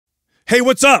Hey,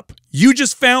 what's up? You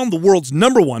just found the world's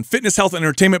 #1 fitness, health, and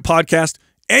entertainment podcast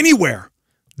anywhere.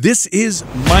 This is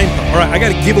Mind Pump. All right, I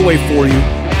got a giveaway for you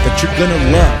that you're going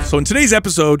to love. So in today's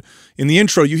episode, in the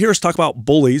intro, you hear us talk about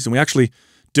bullies, and we actually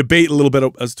debate a little bit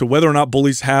as to whether or not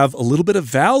bullies have a little bit of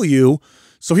value.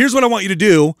 So here's what I want you to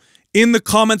do. In the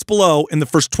comments below, in the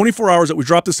first 24 hours that we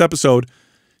drop this episode,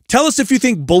 tell us if you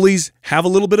think bullies have a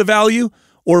little bit of value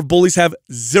or if bullies have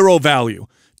zero value.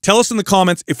 Tell us in the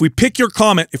comments. If we pick your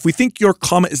comment, if we think your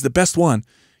comment is the best one,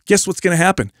 guess what's going to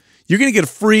happen? You're going to get a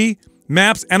free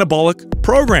MAPS Anabolic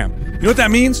program. You know what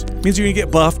that means? It means you're going to get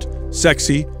buffed,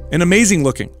 sexy, and amazing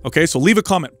looking. Okay, so leave a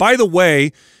comment. By the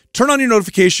way, turn on your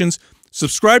notifications,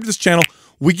 subscribe to this channel.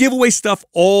 We give away stuff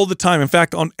all the time. In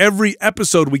fact, on every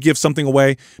episode, we give something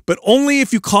away, but only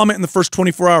if you comment in the first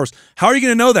 24 hours. How are you going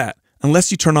to know that?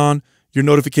 Unless you turn on your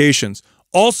notifications.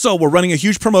 Also, we're running a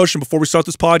huge promotion before we start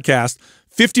this podcast.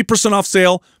 50% off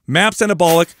sale, MAPS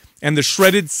Anabolic, and the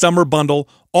Shredded Summer Bundle.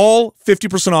 All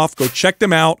 50% off. Go check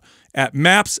them out at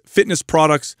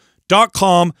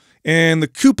mapsfitnessproducts.com. And the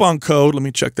coupon code, let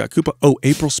me check that. Coupon. Oh,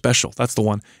 April Special. That's the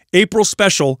one. April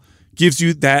Special gives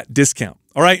you that discount.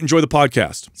 All right, enjoy the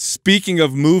podcast. Speaking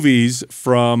of movies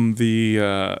from the,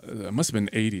 it must have been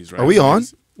 80s, right? Are we on?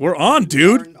 We're on,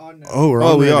 dude. Oh, we're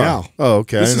on we right are. now. Oh,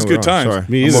 okay. This is good times. Sorry.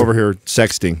 Me I'm either. over here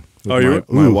sexting with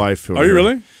my wife. Are you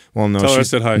really? Well, no. Tell her I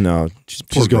said hi. No,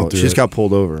 she's going through. She just got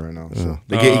pulled over right now. So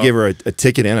they gave her a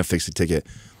ticket and a fixed ticket.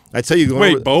 I tell you,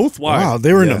 Wait, both? Why? Wow,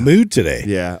 they were in a mood today.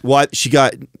 Yeah. Well, she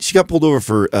got pulled over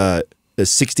for a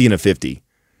 60 and a 50.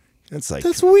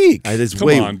 That's weak. Come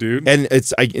on, dude. And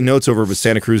I know it's over with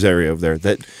Santa Cruz area over there.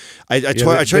 That I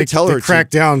try to tell her crack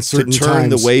down certain to turn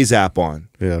times. the Waze app on.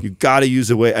 Yeah. You got to use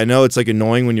the Waze. I know it's like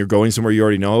annoying when you're going somewhere you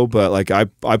already know, but like I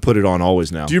put it on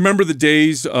always now. Do you remember the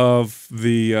days of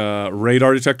the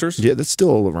radar detectors? Yeah, that's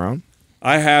still around.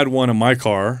 I had one in my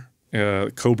car,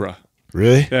 Cobra.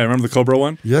 Really? Yeah, remember the Cobra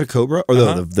one? You had a Cobra or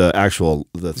the actual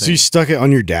thing? So you stuck it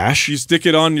on your dash? You stick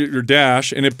it on your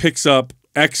dash, and it picks up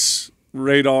X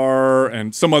radar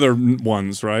and some other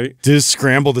ones, right? Did it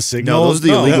scramble the signal? No, those are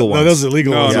the illegal ones. No, those are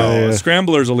illegal ones. No,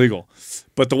 Scrambler's illegal.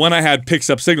 But the one I had picks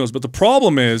up signals. But the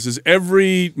problem is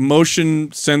every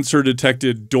motion sensor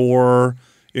detected door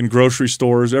in grocery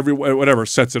stores, whatever,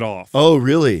 sets it off. Oh,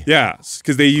 really? Yeah,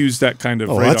 because they use that kind of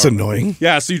radar. That's annoying.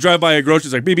 Yeah, so you drive by a grocery,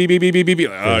 it's like beep, beep, beep, beep, beep, beep, beep.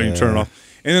 Oh, you turn it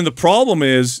off. And then the problem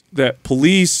is that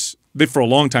police, for a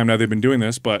long time now they've been doing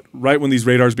this, but right when these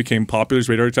radars became popular, these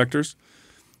radar detectors,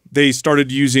 they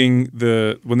started using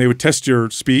when they would test your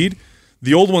speed,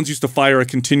 the old ones used to fire a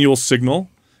continual signal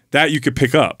that you could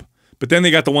pick up. But then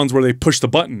they got the ones where they push the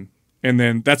button, and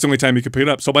then that's the only time you could pick it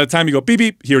up. So by the time you go beep,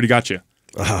 beep, he already got you.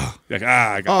 Like,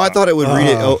 I thought it would read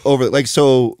it over. Like,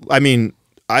 so, I mean,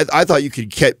 I thought you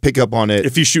could pick up on it.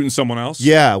 If you're shooting someone else?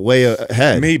 Yeah, way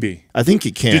ahead. Maybe. I think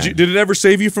it can. Did it ever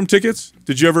save you from tickets?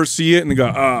 Did you ever see it and go,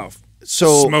 oh,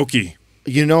 so smoky?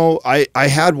 You know, I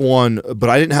had one, but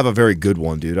I didn't have a very good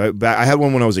one, dude. I had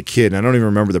one when I was a kid, and I don't even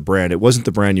remember the brand. It wasn't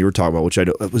the brand you were talking about, which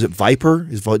was it Viper?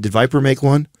 Did Viper make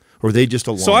one? Or were they just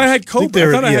a launch? So I had Cobra.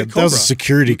 I thought I had Cobra. That was a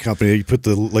security company. You put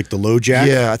the low jack.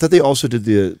 Yeah, I thought they also did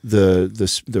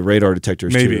the radar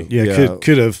detectors Maybe. too. Yeah,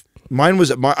 could have. Mine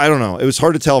was, I don't know. It was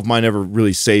hard to tell if mine ever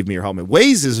really saved me or helped me.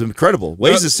 Waze is incredible.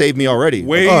 Waze has saved me already.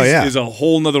 Waze is a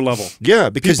whole nother level. Yeah,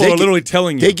 because people are literally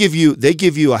telling you. They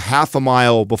give you a half a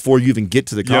mile before you even get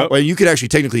to the car. Well, you could actually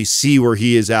technically see where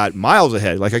he is at miles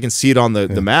ahead. Like I can see it on the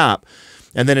map.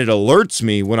 And then it alerts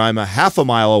me when I'm a half a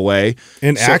mile away.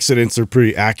 And accidents are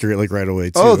pretty accurate, like right away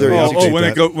too. Oh, they're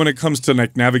when it comes to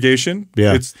like navigation,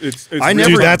 yeah, it's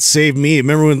Dude, that saved me.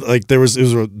 Remember when like it was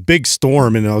a big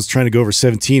storm and I was trying to go over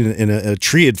 17 and a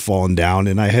tree had fallen down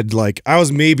and I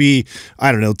was maybe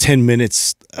 10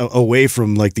 minutes away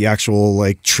from like the actual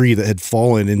like tree that had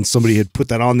fallen and somebody had put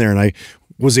that on there and I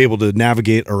was able to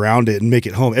navigate around it and make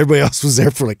it home. Everybody else was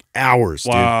there for like hours.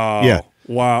 Wow. Dude. Yeah.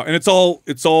 Wow, and it's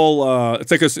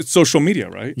social media,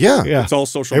 right? Yeah, It's all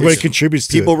social. Everybody media. contributes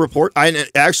to People it. report. I never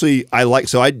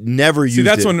used it. See,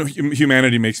 that's when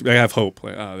humanity makes. I have hope.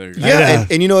 Like, there you go. Yeah,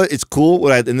 and you know what? It's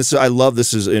cool. I love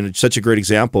this is such a great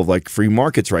example of like free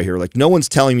markets right here. Like no one's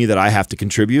telling me that I have to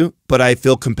contribute, but I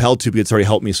feel compelled to because it's already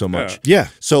helped me so much. Yeah.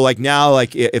 So like now,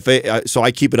 like so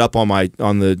I keep it up on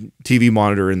the TV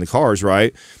monitor in the cars,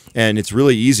 right? And it's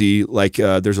really easy. Like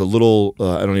there's a little,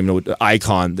 I don't even know what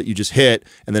icon that you just hit,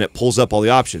 and then it pulls up all the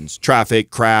options: traffic,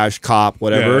 crash, cop,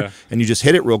 whatever. Yeah. And you just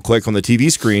hit it real quick on the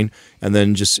TV screen, and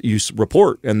then you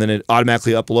report, and then it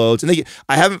automatically uploads. And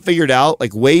I haven't figured out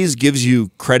like Waze gives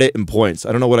you credit and points.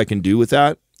 I don't know what I can do with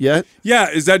that. yet. Yeah,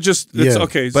 is that just that's Yeah.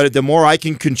 okay? But the more I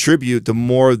can contribute, the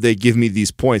more they give me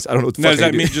these points. I don't know what the now, fuck does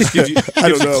that I mean do. just gives you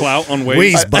gives clout on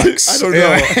ways? Bucks. I don't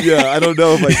know. Yeah, I don't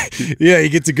know if I. Yeah, you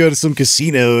get to go to some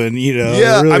casino and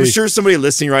Yeah, really I'm sure somebody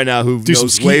listening right now who do some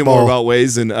knows way skee more ball. about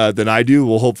ways than I do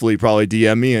will hopefully probably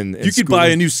DM me and You could school buy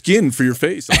me. a new skin for your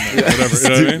face, on there, whatever. You know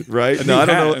what I mean? Right? A No, new I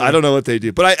don't hat. know. I don't know what they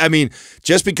do, but I mean,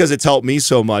 just because it's helped me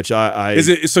so much, I Is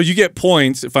it so you get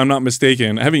points? If I'm not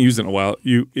mistaken, I haven't used it in a while.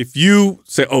 If you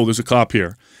say, "Oh, there's a cop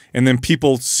here," and then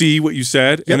people see what you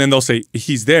said, and then they'll say,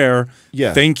 "He's there."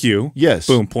 Yeah. Thank you. Yes.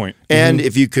 Boom. Point. And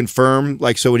if you confirm,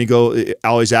 like, so when you go, I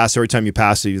always ask every time you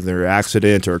pass either an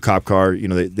accident or a cop car,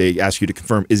 they ask you to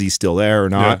confirm, is he still there or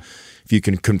not? Yeah. If you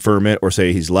can confirm it or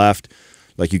say he's left,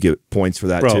 like, you get points for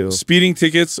that Bro, too. speeding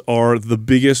tickets are the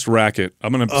biggest racket.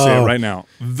 I'm gonna say it right now.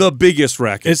 The biggest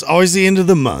racket. It's always the end of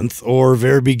the month or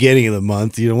very beginning of the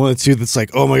month. One of the two that's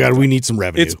like, oh my god, we need some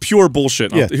revenue. It's pure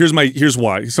bullshit. Yeah. Here's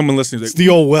why. Someone listening is It's like, the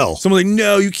old well. someone's like,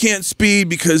 no, you can't speed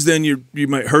because then you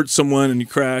might hurt someone and you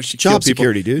crash. You kill Job people.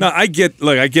 security, dude. No, I get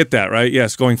that, right?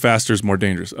 Yes, going faster is more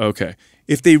dangerous. Okay.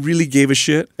 If they really gave a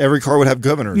shit, Every car would have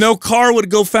governors. no car would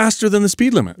go faster than the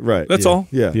speed limit. Right. That's Yeah. all.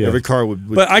 Yeah. Yeah. Every car would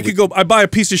But I could go. I buy a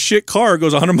piece of shit car. It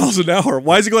goes 100 miles an hour.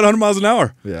 Why is it going 100 miles an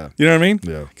hour? Yeah. You know what I mean?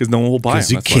 Yeah. Because no one will buy it.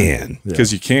 'Cause you can.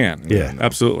 Because you can. Yeah.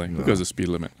 Absolutely. Who goes the speed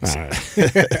limit? All right.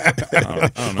 I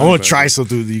don't know. I want to try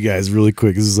something with you guys really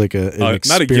quick. This is like an experiment.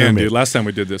 Not again, dude. Last time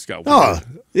we did this got weird. Oh,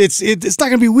 it's not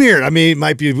gonna be weird. I mean, it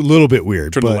might be a little bit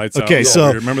weird. Turn but, the lights out. okay, It's so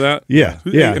weird. Remember that? Yeah,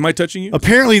 yeah. Am I touching you?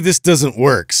 apparently this doesn't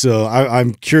work. So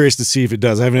I'm curious to see if it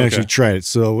does. I haven't actually tried it.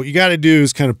 So what you got to do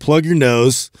is kind of plug your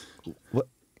nose. What?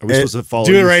 Are we supposed to follow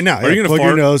Do it you? right now. Are you gonna plug fart?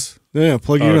 your nose? Yeah,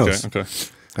 plug your Oh, nose. okay.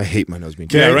 I hate my nose being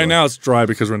Yeah, too right low. now it's dry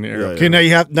because we're in the air. Okay, now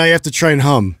you have to try and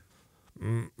hum.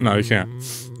 No, you can't.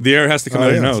 The air has to come out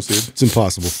of your nose, dude. It's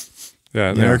impossible.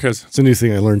 Yeah, the air has. It's a new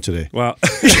thing I learned today. Wow.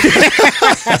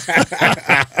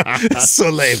 So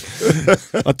lame.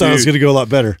 I thought it was gonna go a lot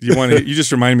better. You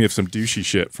just reminded me of some douchey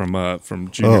shit from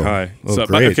junior Oh. high. Oh, But,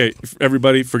 great. okay,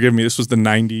 everybody, forgive me. This was the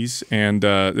 '90s, and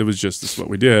this is what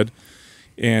we did.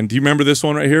 And do you remember this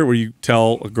one right here, where you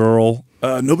tell a girl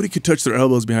nobody could touch their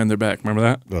elbows behind their back? Remember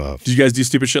that? Did you guys do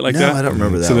stupid shit like No, that? I don't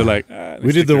remember that So they're one. like,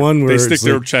 We did the one where they it's stick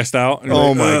their like- chest out. And you're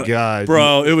Oh like, my God.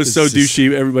 bro! It was so It's just-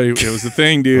 douchey. Everybody, it was the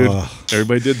thing, dude.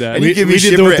 Everybody did that. And you give me we did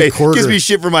shit the for with the quarter. gives me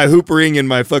shit for my hoop ring and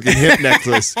my fucking hip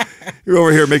necklace. You're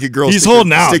over here making girls He's stick holding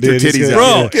their, out, stick their dude. He's titties got-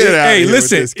 out. Bro, Get out hey, of here with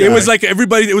listen, this it was guy. like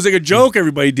everybody. It was like a joke.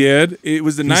 Everybody did. It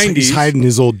was the '90s. He's hiding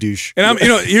his old douche. And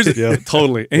here's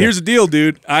totally. And here's the deal,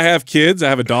 dude. I have kids. I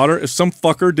have a daughter. If some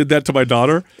fucker did that to my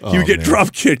daughter, he would get man.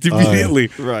 drop kicked immediately.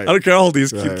 Right. I don't care how old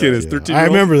this kid is. 13. I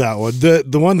remember that one.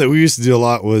 The one that we used to do a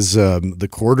lot was the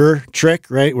quarter trick,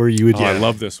 right? Where you would Oh, I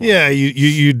love this one. Yeah,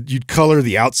 you'd color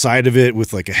the outside of it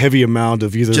with like a heavy amount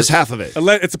of either just half of it.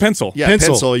 It's a pencil. Yeah,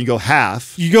 pencil. pencil. You go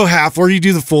half. You go half, or you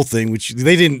do the full thing, which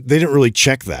they didn't really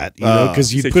check that,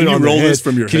 because you Say, put can it you on roll the head. this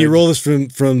from your Can you head? roll this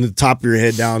from the top of your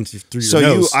head down through your So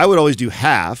nose? I would always do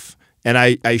half. And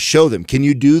I show them, can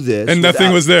you do this? And nothing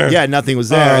without- was there. Yeah, nothing was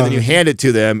there. And then you hand it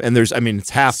to them, and it's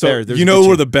half So there. There's you a know picture.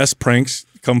 where the best pranks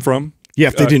come from? yeah,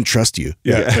 if they didn't trust you.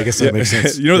 Yeah. I guess that makes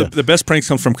sense. You know, Yeah. the best pranks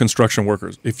come from construction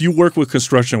workers. If you work with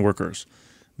construction workers,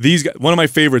 these guys, one of my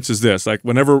favorites is this. Like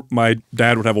whenever my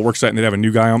dad would have a work site and they'd have a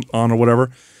new guy on or whatever,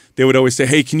 they would always say,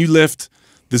 "Hey, can you lift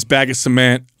this bag of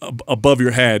cement above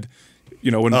your head?" You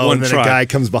know, when one and then try. a guy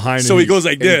comes behind. So and he goes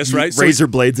like and this, he right? So razor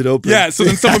blades it open. Yeah, so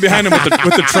then someone behind him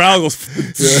with the trowel goes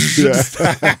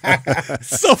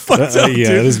so fucked up, yeah, dude.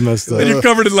 it is messed up. And you're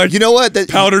covered in like You know what? That,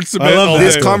 powdered cement. love all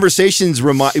This day. conversations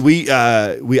remind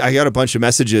I got a bunch of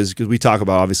messages because we talk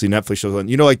about obviously Netflix shows.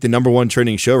 You know, like the #1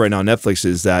 trending show right now on Netflix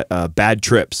is that Bad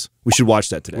Trips. We should watch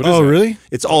that today. Oh, really?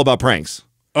 It's all about pranks.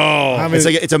 Oh, I mean, It's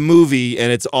like it's a movie, and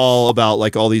it's all about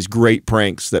like all these great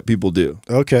pranks that people do.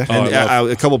 okay. And I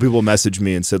a couple people messaged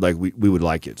me and said like we would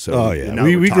like it. So Oh yeah, now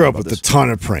we we're grew talking up about with this. a ton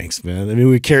of pranks, man. I mean,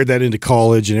 we carried that into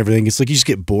college and everything. It's like you just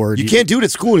get bored. You can't do it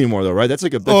at school anymore, though, right? That's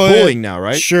like Oh, bullying now,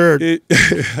 right? Sure.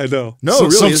 I know. No, some,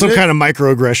 really, some isn't it? kind of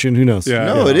microaggression. Who knows? Yeah.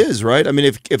 No, it is, right? I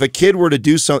mean, if a kid were to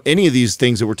do any of these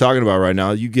things that we're talking about right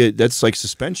now, that's like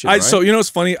suspension. Right? So you know what's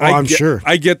funny? I'm sure.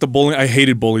 I get the bullying. I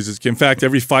hated bullies as a kid. In fact,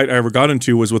 every fight I ever got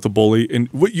into was with a bully, and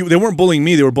they weren't bullying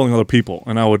me; they were bullying other people,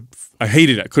 and I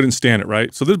hated it. I couldn't stand it.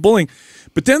 Right? So there's bullying,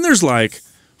 but then there's like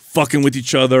fucking with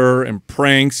each other and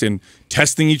pranks and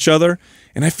testing each other,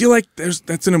 and I feel like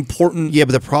that's an important. Yeah,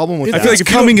 but the problem with I that, feel like if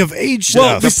you coming don't- of age Well,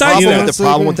 stuff. besides that- the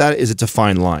problem with that is it's a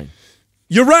fine line.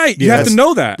 You're right. You have to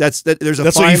know that. There's a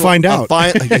That's fine, what you find out.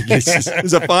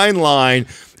 There's a fine line,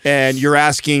 and you're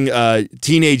asking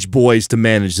teenage boys to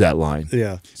manage that line.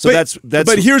 Yeah. So that's.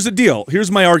 But here's the deal. Here's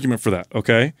my argument for that.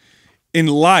 Okay, in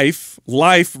life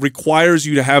requires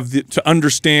you to have to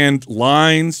understand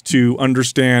lines, to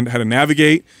understand how to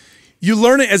navigate. You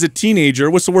learn it as a teenager.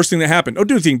 What's the worst thing that happened? Don't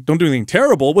do anything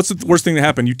terrible. What's the worst thing that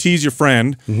happened? You tease your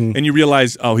friend, and you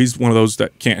realize, oh, he's one of those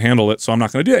that can't handle it, so I'm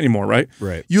not going to do it anymore, right?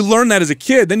 Right. You learn that as a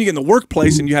kid. Then you get in the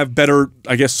workplace, and you have better,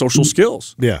 I guess, social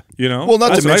skills. Yeah. You know. Well,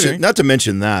 not to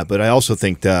mention that, but I also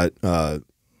think that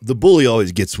the bully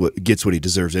always gets what he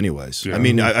deserves, anyways. Yeah. I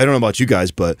mean, I don't know about you guys,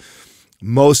 but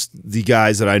most the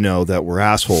guys that I know that were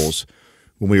assholes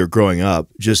when we were growing up,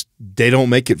 just they don't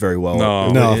make it very well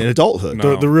in adulthood.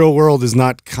 No. The real world is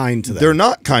not kind to them. They're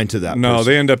not kind to that No,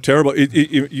 person. they end up terrible.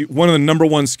 One of the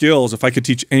 #1 skills, if I could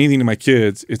teach anything to my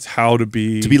kids, it's how to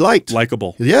be liked,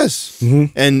 likable. Yes,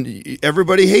 and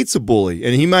everybody hates a bully,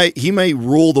 and he might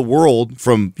rule the world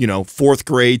from 4th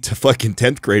grade to fucking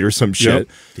 10th grade or some shit.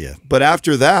 Yeah. But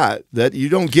after that you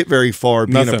don't get very far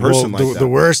being a person like that. The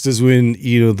worst is when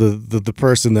the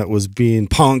person that was being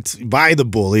punked by the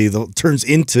bully turns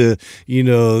into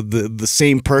the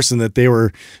same person that they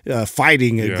were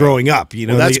fighting growing up.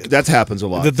 Well, that happens a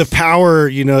lot. The power,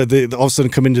 they all of a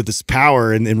sudden come into this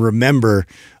power and remember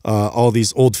all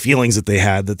these old feelings that they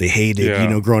had that they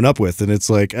hated, growing up with, and it's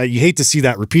like you hate to see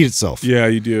that repeat itself. Yeah,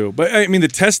 you do. But I mean, the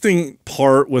testing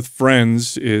part with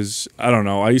friends is, I don't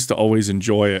know. I used to always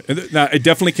enjoy it. Now, it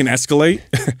definitely can escalate.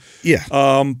 Yeah.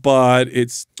 But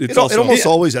it almost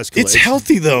always escalates. It's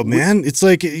healthy though, man. It's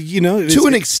like to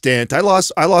an extent. I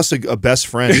lost a best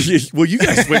friend. Well, you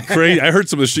guys went crazy. I heard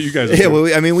some of the shit you guys. Yeah.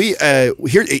 Well, I mean,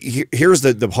 here's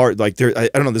the part. Like, I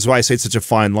don't know. This is why I say it's such a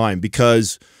fine line,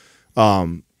 because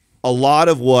a lot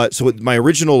of my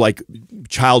original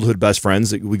childhood best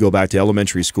friends, we go back to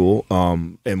elementary school,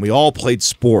 and we all played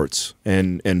sports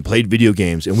and played video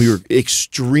games, and we were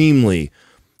extremely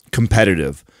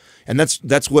competitive. And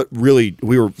that's what really,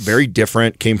 we were very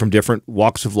different, came from different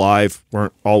walks of life,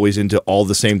 weren't always into all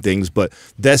the same things, but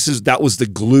that was the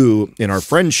glue in our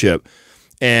friendship.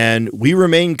 And we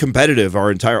remained competitive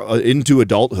our entire into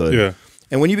adulthood. Yeah.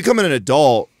 And when you become an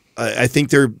adult, I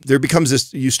think there becomes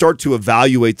this, you start to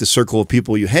evaluate the circle of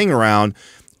people you hang around,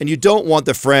 and you don't want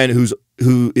the friend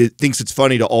who thinks it's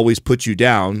funny to always put you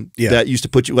down. Yeah. That used to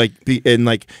put you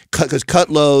because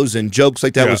cut lows and jokes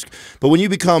like that was. But when you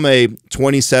become a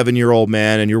 27-year-old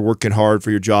man and you're working hard for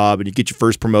your job and you get your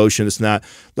first promotion, this and that,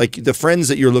 like the friends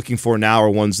that you're looking for now are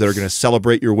ones that are going to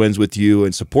celebrate your wins with you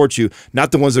and support you,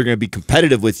 not the ones that are going to be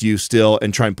competitive with you still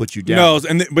and try and put you down.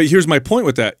 No, but here's my point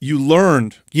with that: you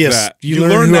learned that. You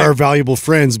learned who are valuable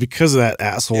friends because of that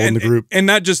asshole in the group, and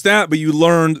not just that, but you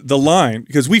learned the line,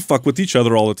 because we fuck with each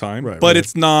other all the time, right? But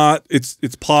it's not. It's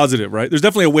positive, right? There's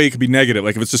definitely a way it could be negative.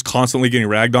 Like if it's just constantly getting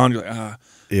ragged on, you're like,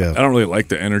 I don't really like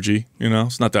the energy.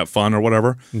 It's not that fun or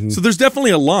whatever. So there's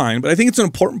definitely a line, but I think it's an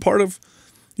important part of,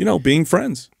 being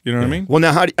friends. You know what I mean? Well,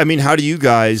 now, how do you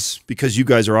guys? Because you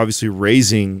guys are obviously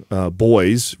raising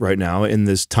boys right now in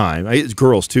this time. It's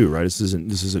girls too, right? This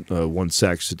isn't one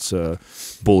sex.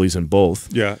 It's bullies in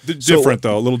both. Yeah, different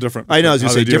though, a little different. I know. As you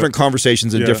say, different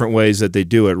conversations and different ways that they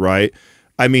do it, right?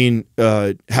 I mean,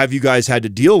 have you guys had to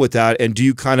deal with that, and do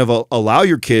you kind of allow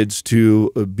your kids to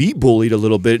be bullied a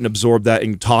little bit and absorb that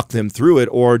and talk them through it,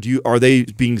 or are they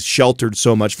being sheltered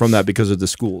so much from that because of the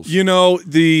schools?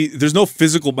 There's no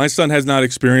physical. My son has not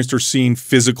experienced or seen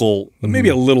physical, maybe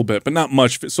a little bit, but not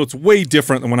much. So it's way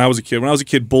different than when I was a kid. When I was a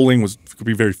kid, bullying could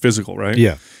be very physical, right?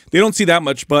 Yeah. They don't see that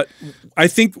much, but I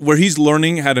think where he's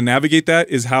learning how to navigate that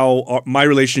is how my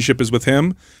relationship is with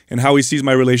him and how he sees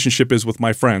my relationship is with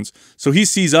my friends. So he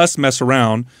sees us mess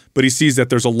around, but he sees that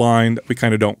there's a line that we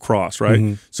kind of don't cross,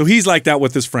 right? So he's like that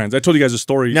with his friends. I told you guys a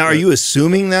story. Now, are you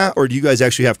assuming that, or do you guys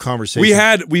actually have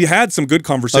conversations? We had some good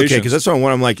conversations. Okay, because that's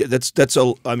what I'm like.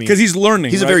 Because he's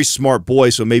learning. He's a very smart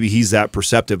boy, so maybe he's that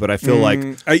perceptive. But I feel like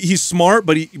he's smart,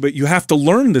 but you have to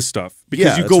learn this stuff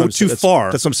because you go too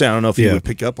far. That's what I'm saying. I don't know if he would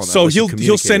pick up on that. So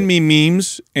he'll send me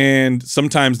memes, and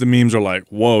sometimes the memes are like,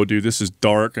 "Whoa, dude, this is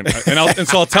dark," and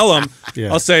so I'll tell him,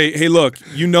 I'll say, "Hey, look,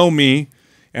 you know me,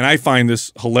 and I find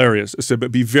this hilarious." I said,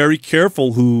 "But be very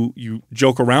careful who you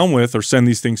joke around with or send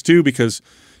these things to, because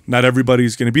not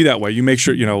everybody's going to be that way. You make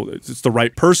sure it's the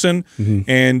right person,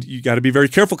 and you got to be very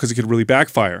careful because it could really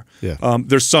backfire. Yeah.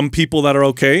 There's some people that are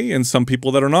okay and some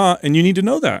people that are not, and you need to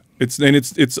know that.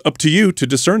 It's up to you to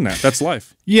discern that. That's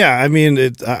life. Yeah, I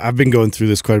mean, I've been going through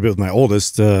this quite a bit with my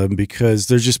oldest because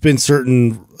there's just been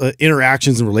certain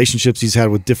interactions and relationships he's had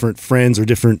with different friends or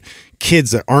different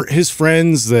kids that aren't his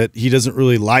friends that he doesn't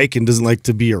really like and doesn't like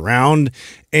to be around.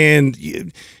 And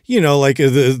you know, like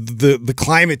the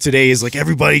climate today is like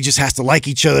everybody just has to like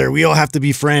each other. We all have to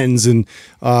be friends, and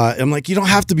I'm like, you don't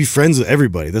have to be friends with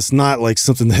everybody. That's not like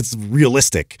something that's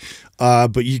realistic.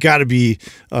 But you got to be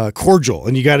cordial,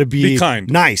 and you got to be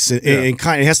kind, nice, and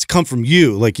kind. It has to come from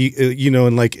you, like you know,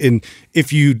 and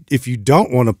if you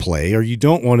don't want to play or you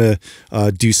don't want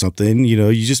to do something, you know,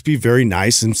 you just be very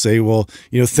nice and say, well,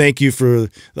 you know, thank you for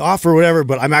the offer or whatever,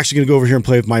 but I'm actually going to go over here and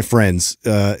play with my friends,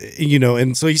 you know.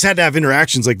 And so he's had to have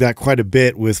interactions like that quite a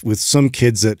bit with some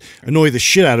kids that annoy the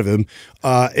shit out of him,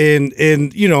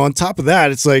 and you know, on top of that,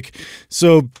 it's like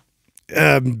so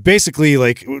basically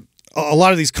like. A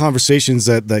lot of these conversations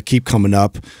that keep coming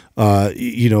up,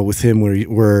 you know, with him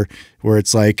where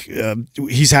it's like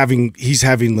he's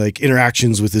having like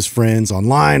interactions with his friends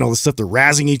online, all this stuff. They're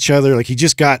razzing each other. Like he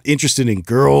just got interested in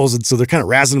girls, and so they're kind of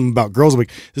razzing him about girls. I'm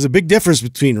like, there's a big difference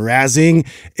between razzing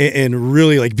and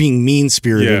really like being mean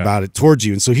spirited about it towards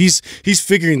you. And so he's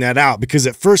figuring that out, because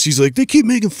at first he's like, they keep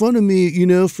making fun of me, you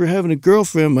know, for having a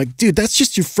girlfriend. I'm like, dude, that's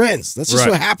just your friends. That's just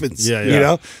what happens. You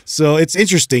know. So it's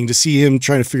interesting to see him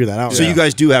trying to figure that out. So you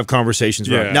guys do have conversations,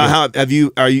 right? Now, how have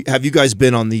you guys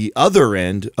been on the other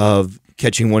end of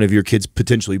catching one of your kids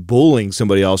potentially bullying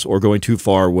somebody else or going too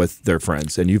far with their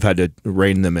friends, and you've had to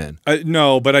rein them in?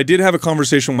 No, but I did have a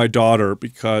conversation with my daughter,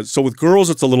 because so with girls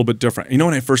it's a little bit different. You know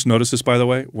when I first noticed this, by the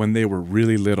way, when they were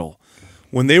really little.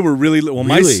 When they were really little.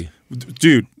 Well,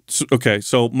 dude. Okay,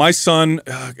 so my son,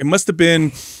 it must have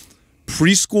been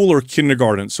preschool or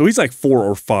kindergarten. So he's like 4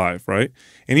 or 5, right?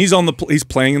 And he's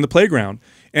playing in the playground.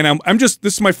 And I'm just,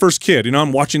 this is my first kid. You know,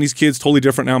 I'm watching these kids totally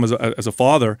different now as a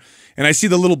father. And I see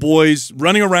the little boys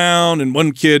running around, and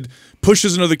one kid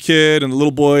pushes another kid, and the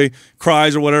little boy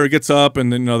cries or whatever, gets up,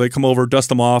 and then, you know, they come over, dust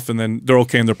them off, and then they're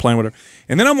okay and they're playing with her.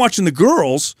 And then I'm watching the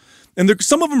girls, and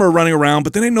some of them are running around,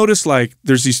 but then I noticed like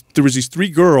there was these 3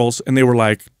 girls, and they were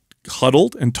like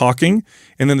huddled and talking.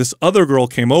 And then this other girl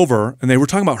came over, and they were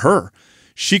talking about her.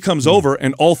 She comes over,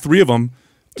 and all 3 of them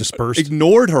dispersed,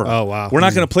 ignored her. Oh wow, we're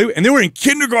not going to play with, and they were in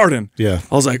kindergarten. Yeah,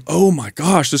 I was like, oh my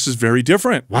gosh, this is very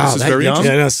different. Wow, this is very young?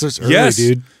 interesting. Yeah, that's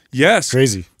early, dude. Yes,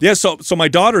 crazy. Yeah, so my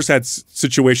daughter's had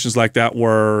situations like that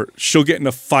where she'll get in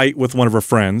a fight with one of her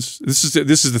friends. This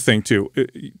is the thing too.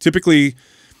 Typically,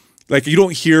 like, you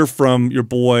don't hear from your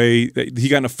boy that he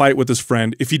got in a fight with his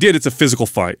friend. If he did, it's a physical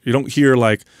fight. You don't hear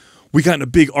like, we got in a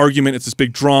big argument, it's this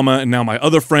big drama, and now my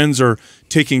other friends are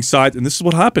taking sides. And this is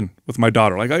what happened with my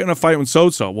daughter. Like, I got in a fight with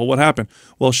so-and-so. Well, what happened?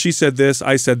 Well, she said this,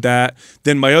 I said that.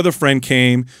 Then my other friend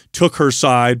came, took her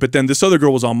side, but then this other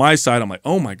girl was on my side. I'm like,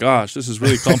 oh my gosh, this is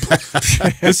really complex.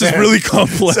 This is really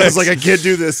complex. Sounds like I can't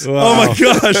do this. Wow. Oh my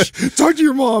gosh. Talk to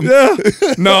your mom. Yeah.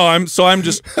 No, I'm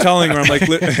just telling her, I'm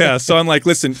like, so I'm like,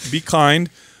 listen, be kind.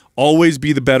 Always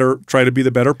be the better, try to be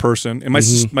the better person. And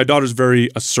my daughter's very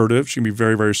assertive. She can be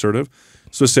very, very assertive.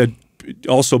 So I said,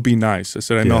 also be nice. I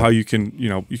said, I know how you can,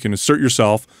 you can assert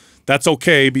yourself. That's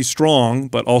okay, be strong,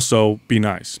 but also be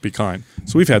nice, be kind.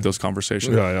 So we've had those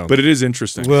conversations. But it is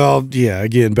interesting. Well, yeah,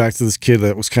 again, back to this kid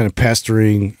that was kind of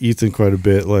pestering Ethan quite a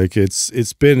bit. Like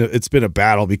it's been a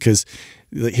battle, because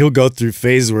he'll go through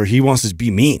phases where he wants to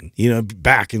be mean,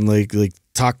 back and like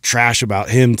talk trash about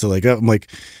him to like, I'm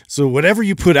like, so whatever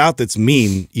you put out that's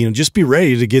mean, just be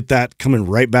ready to get that coming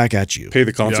right back at you. Pay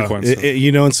the consequences.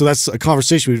 And so that's a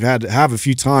conversation we've had to have a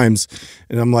few times.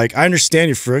 And I'm like, I understand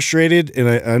you're frustrated, and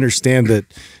I understand that,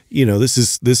 this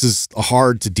is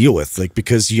hard to deal with, like,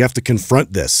 because you have to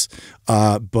confront this.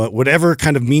 But whatever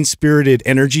kind of mean-spirited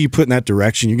energy you put in that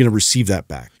direction, you're going to receive that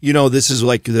back. This is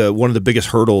like one of the biggest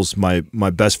hurdles my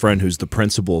best friend, who's the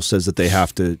principal, says that they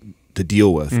have to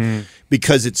deal with,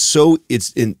 because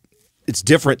it's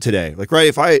different today. Like, right,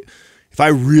 if I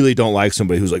really don't like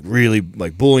somebody who's like really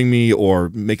like bullying me or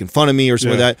making fun of me or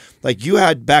something like that, like you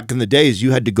had back in the days,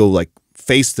 you had to go like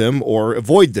face them or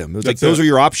avoid them. It was like those are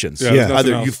your options.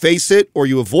 Either you face it or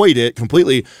you avoid it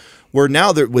completely. Where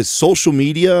now with social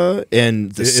media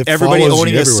and everybody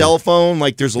owning a cell phone,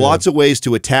 like there's lots of ways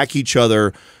to attack each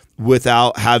other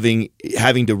without having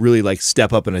to really like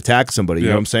step up and attack somebody. You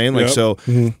know what I'm saying? Like, so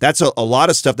that's a lot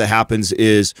of stuff that happens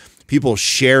is people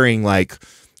sharing like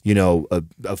you know,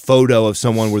 a photo of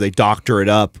someone where they doctor it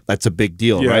up, that's a big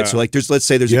deal, right? So like let's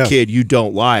say there's a kid you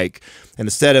don't like, and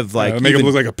instead of like make him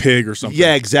look like a pig or something.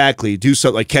 Yeah, exactly. Do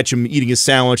something like catch him eating his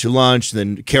sandwich at lunch,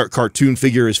 and then cartoon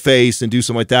figure his face and do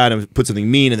something like that, and put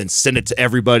something mean, and then send it to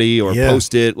everybody or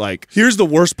post it. Like, here's the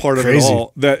worst part of it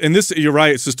all. And this, you're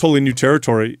right, it's just totally new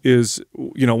territory. Is,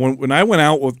 you know, when I went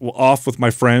out off with my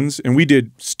friends and we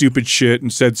did stupid shit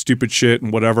and said stupid shit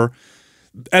and whatever.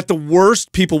 At the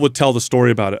worst, people would tell the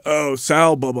story about it. Oh,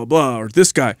 Sal, blah, blah, blah, or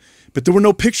this guy. But there were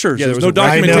no pictures. Yeah, there was no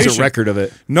documentation. There was a record of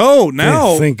it. No,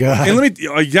 now. Thank God. And let me,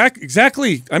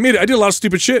 exactly. I did a lot of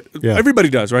stupid shit. Yeah. Everybody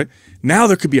does, right? Now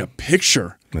there could be a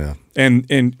picture. Yeah. And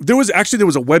there was a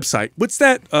website. What's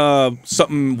that?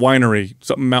 Something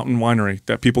mountain winery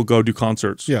that people go do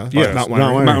concerts. Yeah. Mountain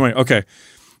winery. Okay.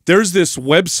 There's this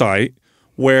website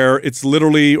where it's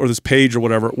literally, or this page or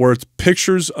whatever, where it's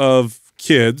pictures of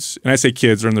kids, and I say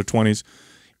kids, they're in their 20s,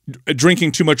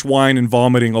 drinking too much wine and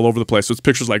vomiting all over the place. So it's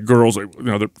pictures like girls, like, you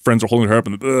know, their friends are holding her up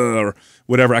and or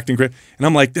whatever, acting great. And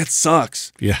I'm like, that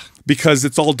sucks. Yeah. Because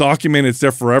it's all documented, it's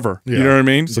there forever. Yeah. You know what I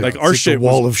mean? Yeah. Like our shit,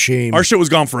 wall of shame. Our shit was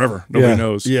gone forever. Nobody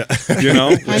knows. Yeah. You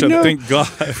know? Which I thank God.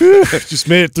 Just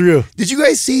made it through. Did you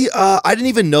guys see? I didn't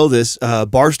even know this.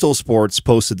 Barstool Sports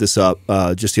posted this up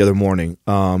just the other morning.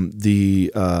 The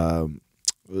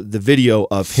video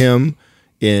of him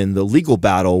in the legal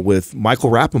battle with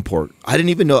Michael Rapaport. I didn't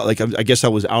even know. Like, I guess I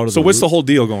was out of. So what's the whole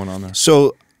deal going on there?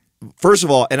 So, first of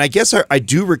all, and I guess I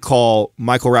do recall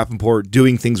Michael Rapaport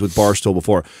doing things with Barstool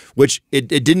before, which it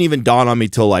didn't even dawn on me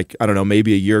till, like, I don't know,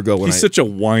 maybe a year ago. When he's such a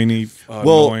whiny,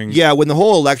 annoying. Yeah, when the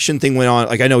whole election thing went on,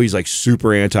 like, I know he's like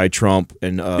super anti-Trump,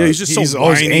 and he's just so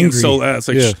always whiny angry. And so it's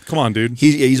like, come on, dude. And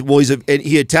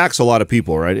he attacks a lot of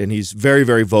people, right? And he's very,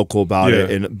 very vocal about it,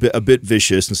 and a bit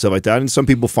vicious and stuff like that. And some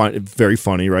people find it very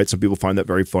funny, right? Some people find that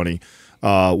very funny.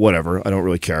 Whatever, I don't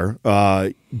really care.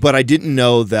 But I didn't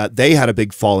know that they had a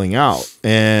big falling out.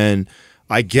 And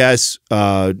I guess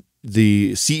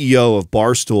the CEO of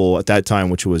Barstool at that time,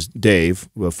 which was Dave,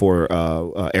 before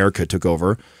Erica took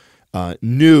over,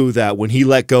 knew that when he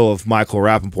let go of Michael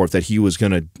Rapaport that he was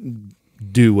going to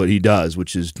do what he does,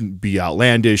 which is be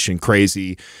outlandish and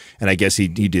crazy. And I guess he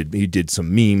did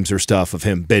some memes or stuff of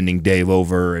him bending Dave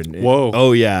over and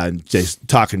and just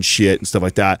talking shit and stuff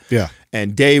like that. Yeah.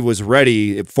 And Dave was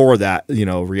ready for that, you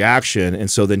know, reaction.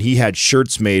 And so then he had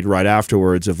shirts made right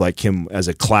afterwards of like him as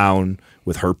a clown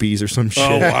with herpes or some shit.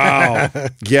 Oh, wow.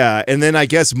 Yeah. And then I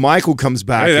guess Michael comes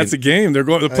back. Hey, that's a game. They're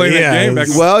playing that game back.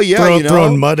 Well, yeah,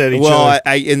 throwing mud at each other. Well,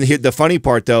 and the funny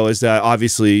part though is that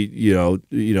obviously, you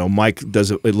know, Mike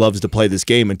loves to play this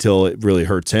game until it really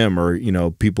hurts him, or, you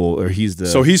know, people, or he's the.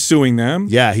 So he's suing them.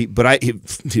 Yeah,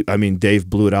 I mean, Dave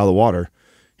blew it out of the water.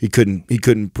 He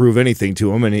couldn't prove anything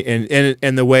to him,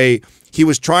 and the way he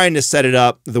was trying to set it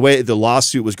up, the way the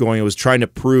lawsuit was going, it was trying to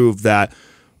prove that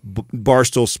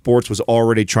Barstool Sports was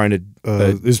already trying to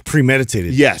it was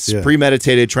premeditated. Yes,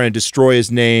 premeditated, trying to destroy his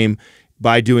name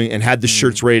by doing, and had the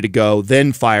shirts ready to go,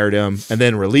 then fired him and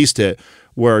then released it.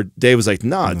 Where Dave was like,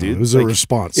 nah, dude. It was a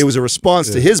response. It was a response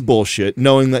to his bullshit,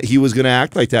 knowing that he was going to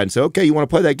act like that and say, okay, you want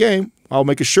to play that game? I'll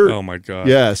make a shirt. Oh, my God.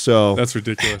 Yeah, so. That's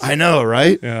ridiculous. I know,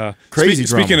 right? Yeah. Crazy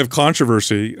drama. Speaking of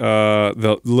controversy,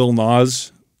 the Lil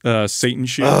Nas Satan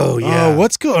shit. Oh, yeah. Oh,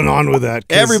 what's going on with that?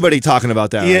 Everybody talking about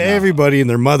that. Yeah, right now. everybody and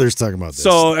their mother's talking about this.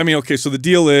 So, I mean, okay, so the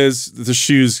deal is the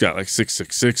shoes got like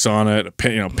 666 on it, a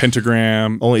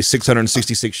pentagram. Only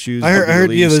 666 shoes. I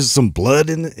heard there's some blood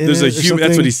in there's it.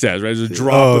 That's what he says, right? There's a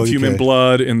drop of human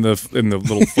blood in the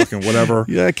little fucking whatever.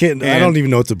 Yeah, I don't even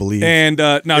know what to believe. And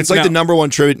now it's like the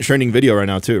 #1 trending video right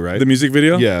now too, right? The music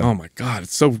video? Yeah. Oh my God,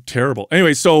 it's so terrible.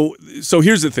 Anyway, so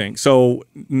here's the thing. So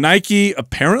Nike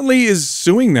apparently is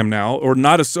suing them now, or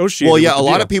not associated. Well, yeah, with a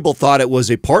lot of people thought it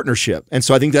was a partnership, and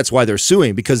so I think that's why they're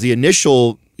suing, because the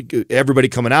initial everybody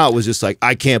coming out was just like,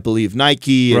 I can't believe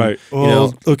Nike. And, right.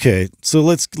 Well, okay, so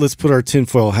let's put our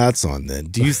tinfoil hats on then.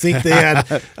 Do you think they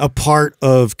had a part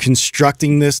of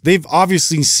constructing this? They've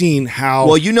obviously seen how.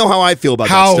 Well, you know how I feel about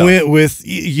how that stuff. it went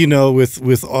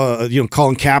with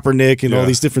Colin Kaepernick and all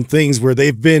these different things where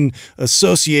they've been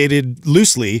associated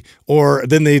loosely, or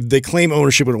then they claim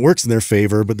ownership when it works in their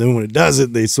favor, but then when it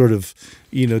doesn't, they sort of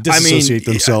disassociate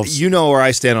themselves. You know where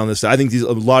I stand on this. I think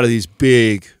a lot of these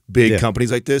big companies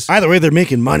like this, either way, they're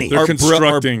making money. They're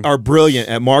constructing. Are brilliant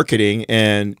at marketing,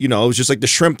 and it was just like the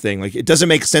shrimp thing. Like, it doesn't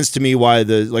make sense to me why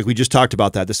like we just talked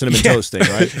about that, the cinnamon toast thing,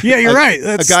 right? Yeah, you're right.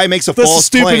 A guy makes a false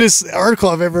claim. That's the stupidest article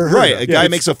I've ever heard. Right, a guy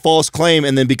makes a false claim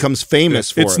and then becomes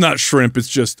famous for it. It's not shrimp. It's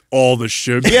just all the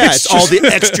sugar. Yeah, it's all the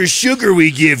extra sugar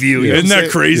we give you. Isn't that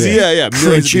crazy? Yeah.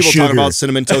 Millions of people talking about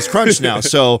Cinnamon Toast Crunch now.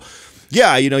 So.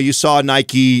 Yeah, you saw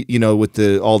Nike, with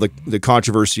all the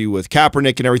controversy with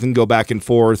Kaepernick and everything go back and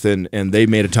forth, and they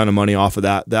made a ton of money off of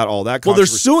that Well, they're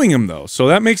suing him though, so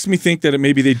that makes me think that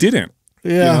maybe they didn't.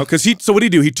 Yeah, because so what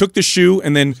did he do? He took the shoe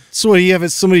and then. So what, you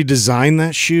have somebody design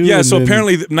that shoe? Yeah, so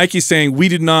apparently Nike's saying we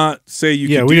did not say you.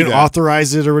 Yeah, could we do didn't that.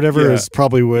 authorize it or whatever. Is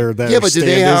probably where that. Yeah, but did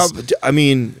they have? is. I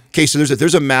mean, okay, so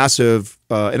there's a massive,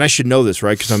 and I should know this,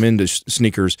 right? Because I'm into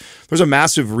sneakers. There's a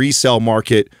massive resale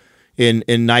market in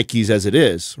Nikes as it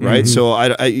is, right? So I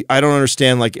don't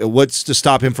understand, like, what's to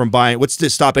stop him from buying? What's to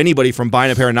stop anybody from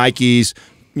buying a pair of Nikes?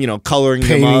 Coloring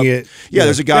Painting them up. it. Yeah,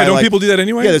 there's a guy. Don't people do that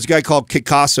anyway? Yeah, there's a guy called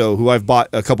Picasso who I've bought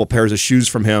a couple pairs of shoes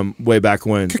from him way back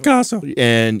when. Picasso,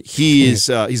 and he's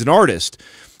an artist,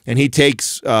 and he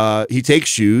takes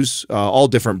shoes, all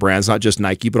different brands, not just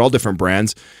Nike, but all different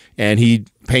brands, and he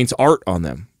paints art on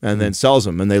them and then sells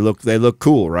them, and they look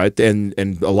cool, right?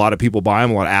 And a lot of people buy them,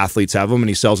 a lot of athletes have them, and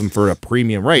he sells them for a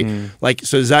premium rate. Like,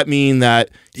 so does that mean that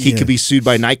he could be sued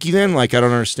by Nike then? Like, I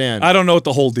don't understand. I don't know what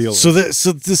the whole deal is. So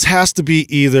this has to be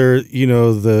either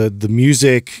the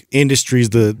music industries,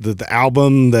 the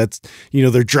album that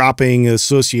they're dropping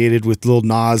associated with Lil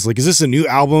Nas. Like, is this a new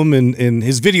album? And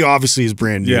his video obviously is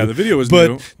brand new. Yeah, the video is new.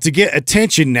 new. But to get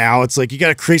attention now, it's like you got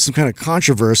to create some kind of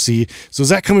controversy. So is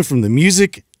that coming from the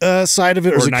music side of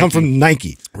it, or does it come from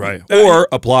Nike? Right. Or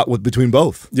a plot between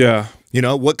both. Yeah.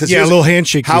 What? Because a little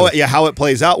handshake. How it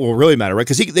plays out will really matter, right?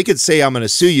 Because they could say I'm going to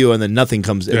sue you, and then nothing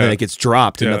comes, and then it gets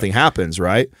dropped, and nothing happens,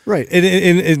 right? Right,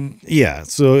 and yeah.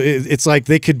 So it's like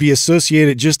they could be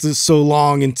associated just so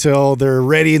long until they're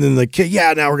ready, and then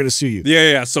now we're going to sue you.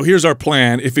 Yeah. So here's our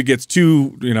plan. If it gets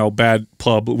too bad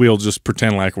pub, we'll just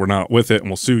pretend like we're not with it, and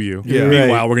we'll sue you. Yeah.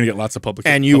 Meanwhile, we're going to get lots of public.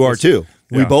 And you are too.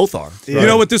 We both are. You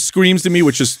know what this screams to me,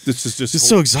 which is this is just it's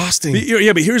so exhausting.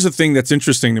 Yeah, but here's the thing that's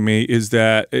interesting to me is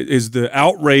the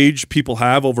outrage people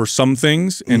have over some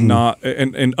things and not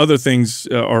and other things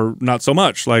are not so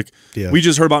much. Like we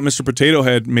just heard about Mr. Potato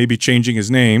Head maybe changing his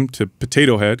name to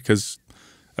Potato Head because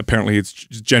apparently it's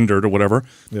gendered or whatever.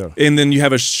 Yeah, and then you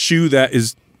have a shoe that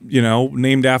is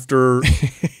named after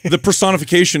the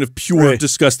personification of pure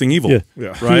disgusting evil.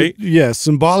 Yeah. Right? Yeah,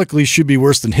 symbolically should be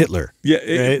worse than Hitler.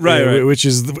 Yeah, right. Which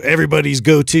is everybody's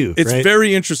go-to. It's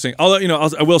very interesting.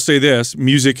 I will say this: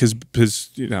 music has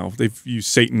they've used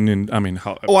Satan, and I mean,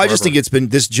 I just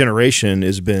think this generation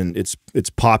has been it's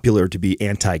popular to be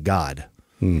anti-God.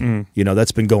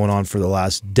 That's been going on for the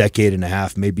last decade and a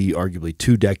half, maybe arguably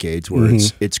 2 decades, where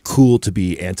it's cool to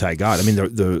be anti-God. I mean,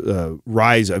 the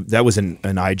rise of, that was an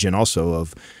IGN also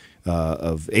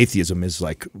of atheism is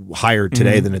like higher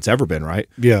today than it's ever been, right?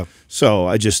 Yeah. So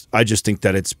I just think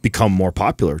that it's become more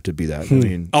popular to be that. I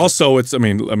mean, also it's I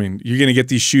mean you're gonna get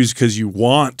these shoes because you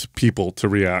want people to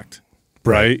react.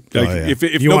 Right? Like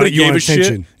if nobody gave a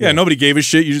shit, nobody gave a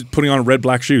shit. You're just putting on red,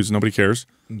 black shoes. Nobody cares.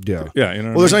 Yeah, yeah.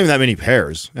 Well, there's not even that many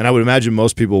pairs, and I would imagine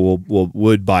most people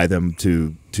would buy them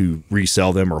to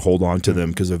resell them or hold on to them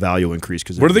because the value increase.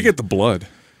 Because where do they get the blood?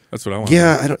 That's what I want.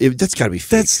 Yeah, that's got to be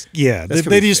fake.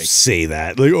 They just say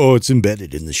that like, oh, it's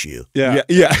embedded in the shoe. Yeah.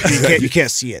 You can't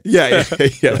see it. Yeah.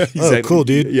 Exactly. Oh, cool,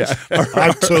 dude. Yeah,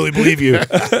 I totally believe you.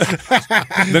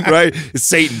 Then, right? It's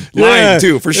Satan lying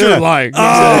too, for sure. Lying.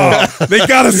 Oh, they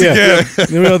got us again.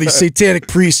 You know, these satanic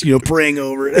priests, praying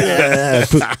over it.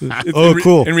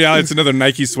 Cool. In reality, it's another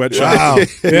Nike sweatshop. Wow.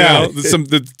 Yeah.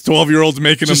 The 12-year-olds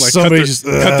making them like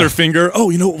cut their finger. Oh,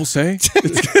 you know what we'll say?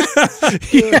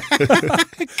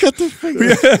 Cut the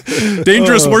finger.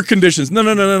 Dangerous work conditions.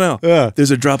 No. Yeah. There's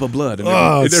a drop of blood in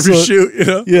every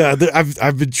shoe. Yeah,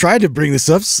 I've been trying to bring this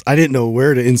up. I didn't know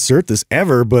where to insert this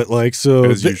ever, but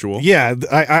as usual. Yeah,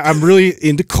 I'm really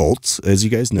into cults, as you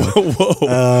guys know.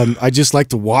 Whoa. I just like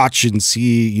to watch and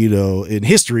see, in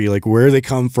history, like where they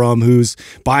come from, who's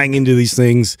buying into these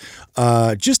things,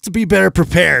 just to be better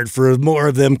prepared for more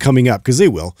of them coming up, because they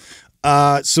will.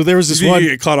 So there was this one. You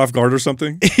get caught off guard or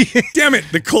something? Damn it!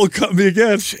 The cold cut me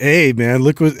again. Hey man,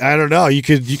 look what I don't know. You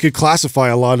could classify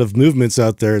a lot of movements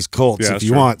out there as cults if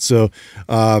you want. So,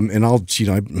 and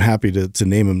I'm happy to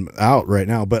name them out right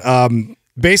now. But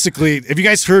basically, have you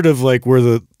guys heard of like where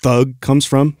the thug comes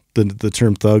from? The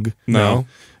term thug? No.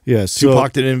 Yeah, so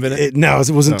Tupac didn't invent it? No, it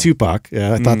wasn't Tupac.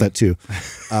 Yeah, I thought that too.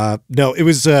 No, it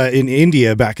was in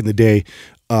India back in the day.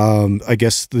 I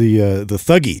guess the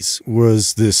Thuggies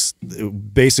was this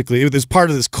basically it was part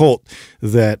of this cult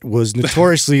that was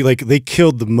notoriously like they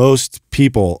killed the most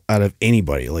people out of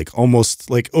anybody, like almost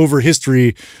like over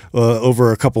history,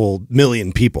 over a couple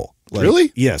million people. Like,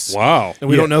 really? Yes. Wow. And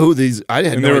we don't know who these. I had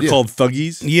and no they were idea. called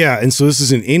Thuggies. Yeah, and so this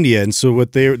is in India, and so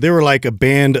what they were like a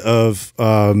band of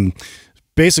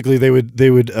basically they would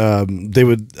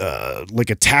like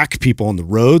attack people on the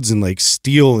roads and like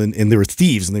steal, and they were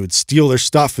thieves, and they would steal their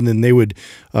stuff, and then they would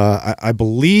I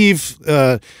believe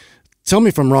tell me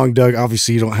if I'm wrong, Doug.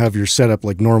 Obviously, you don't have your setup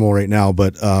like normal right now,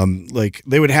 but like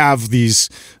they would have these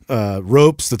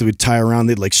ropes that they would tie around.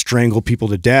 They'd like strangle people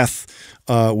to death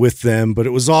with them. But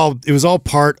it was all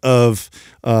part of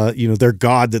their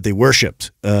god that they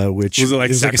worshipped, which was it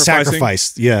like like a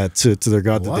sacrifice, yeah, to their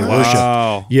god that they worshipped.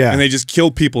 Wow. Yeah, and they just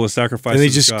killed people as sacrifice. and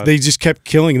they just kept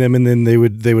killing them, and then they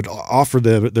would offer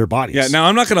their bodies. Yeah. Now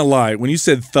I'm not gonna lie. When you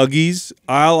said thuggies,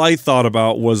 all I thought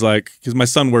about was like, because my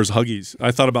son wears Huggies.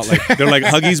 I thought about like they're like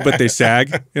Huggies, but they sag.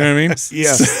 You know what I mean?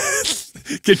 Yeah.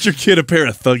 Get your kid a pair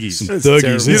of Thuggies.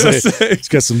 Thuggies. You know what I'm saying? He's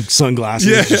got some sunglasses.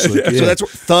 Yeah, just like, So that's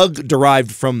what thug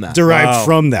derived from that. derived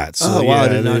from that. So, Oh, wow, I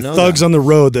did not know thugs that. on the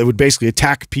road that would basically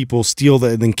attack people, steal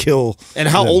that, and then kill. And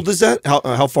how old is that?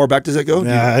 How far back does that go?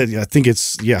 I think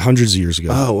it's hundreds of years ago.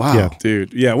 Oh, wow. Yeah.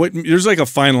 Dude, yeah. There's like a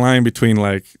fine line between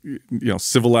like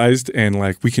civilized and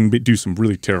like we can do some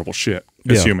really terrible shit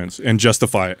as Yeah. humans and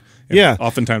justify it. And Yeah.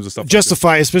 oftentimes the stuff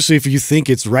Justify, especially if you think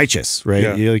it's righteous, right?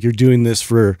 Yeah. You're doing this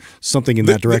for something in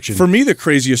that direction. For me, the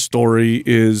craziest story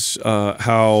is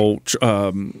how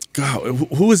God,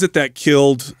 who is it that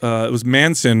killed? It was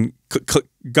Manson.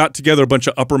 Got together a bunch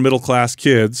of upper middle class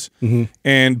kids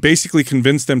and basically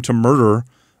convinced them to murder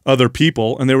other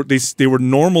people. And they were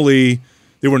normal,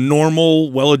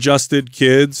 well-adjusted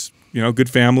kids, good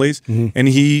families, and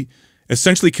he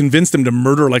essentially convinced them to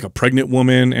murder like a pregnant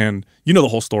woman, and you know the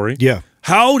whole story. Yeah.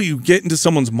 How do you get into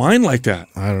someone's mind like that?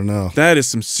 I don't know. That is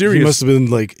some serious. He must have been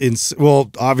like,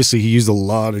 well, obviously he used a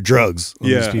lot of drugs. On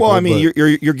these people, Well, I mean, but-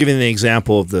 you're giving the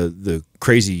example of the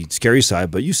crazy, scary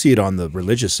side, but you see it on the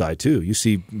religious side too. You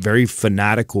see very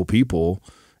fanatical people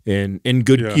in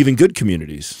good, even good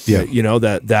communities. Yeah.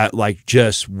 That like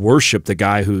just worship the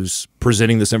guy who's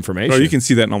presenting this information. Oh, you can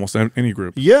see that in almost any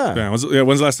group. Yeah. When's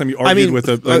the last time you argued with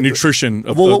a nutrition?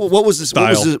 What was this?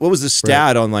 What was the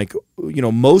stat on like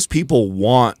most people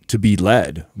want to be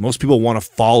led. Most people want to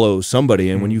follow somebody,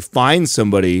 and when you find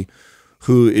somebody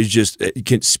who is just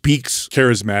speaks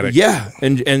charismatic,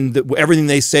 and everything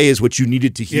they say is what you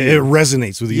needed to hear. Yeah, it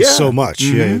resonates with you so much.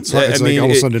 Yeah, it's like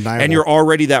almost undeniable. And you're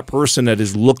already that person that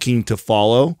is looking to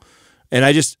follow. And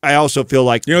I also feel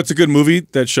like it's a good movie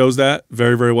that shows that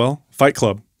very, very well. Fight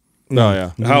Club. Oh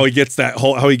yeah, How he gets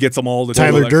how he gets them all to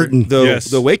Tyler Durden.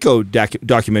 The Waco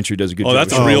documentary does a good job. Oh,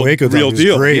 that's of a real Waco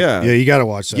deal. Great. Yeah. Yeah, you got to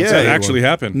watch that. Yeah, That actually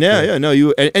happened. Yeah. No,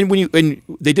 and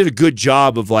they did a good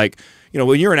job of like,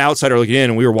 when you're an outsider looking in,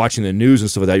 and we were watching the news and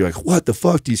stuff like that, you're like, what the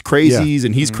fuck? These crazies,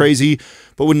 and he's crazy.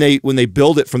 But when they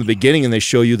build it from the beginning and they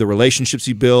show you the relationships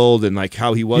he built and like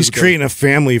how he was, he's creating a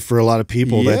family for a lot of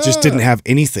people that just didn't have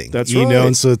anything. That's right. right.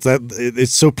 And so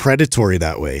it's so predatory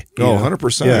that way. Oh,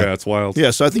 100%. Yeah, it's wild.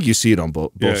 Yeah, so I think you see it on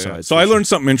both sides. So I learned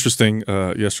something interesting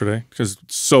yesterday, because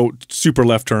it's so super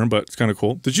left turn, but it's kind of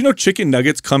cool. Did you know chicken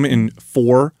nuggets come in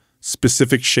 4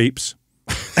 specific shapes?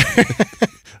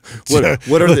 What are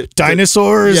the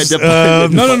dinosaurs? Yeah,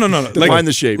 No. Define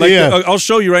the shape. I'll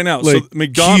show you right now. Like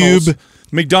So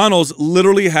McDonald's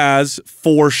literally has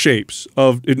 4 shapes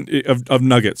of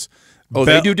nuggets. Oh,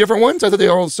 they do different ones? I thought they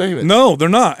were all the same. No, they're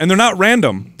not, and they're not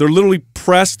random. They're literally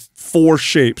pressed 4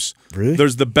 shapes. Really?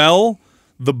 There's the bell,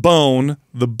 the bone,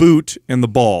 the boot, and the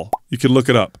ball. You can look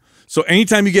it up. So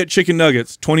anytime you get chicken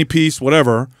nuggets, 20-piece,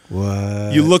 whatever,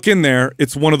 you look in there,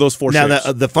 it's one of those 4 Now,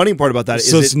 shapes. the funny part about that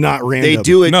is it's not random. They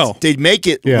do it. No. They make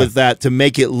it with that to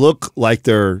make it look like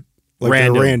they're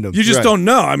random. You just don't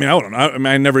know. I mean, I don't know.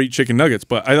 I never eat chicken nuggets,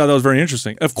 but I thought that was very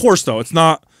interesting. Of course, though, it's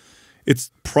not. It's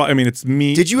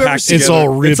meat. Did you ever packed see? It's together.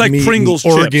 all rib It's like meat Pringles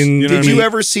and chips. organ. You know Did what I you mean?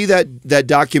 ever see that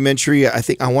documentary?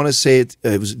 I want to say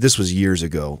this was years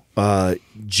ago.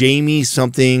 Jamie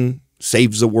something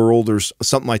saves the world or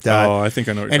something like that. Oh, I think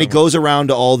I know what you're And he talking about. goes around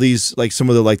to all these, like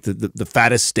some of the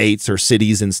fattest states or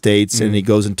cities and states, and he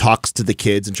goes and talks to the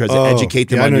kids and tries to educate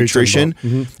them yeah, I on know what you're talking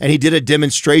nutrition. And he did a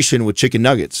demonstration with chicken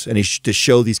nuggets, and to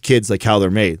show these kids like how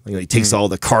they're made. Like, he takes all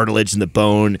the cartilage and the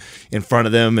bone in front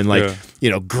of them, and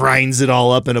grinds it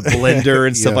all up in a blender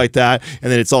and stuff like that.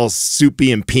 And then it's all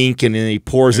soupy and pink, and then he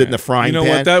pours it in the frying pan. You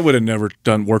know what? That would have never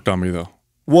worked on me though.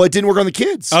 Well, it didn't work on the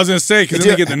kids. I was gonna say, because then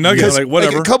they get the nugget, like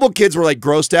whatever. Like, a couple kids were like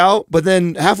grossed out, but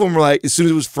then half of them were like, as soon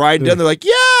as it was fried and done, they're like,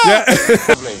 yeah.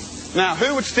 Lovely. Now,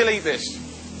 who would still eat this?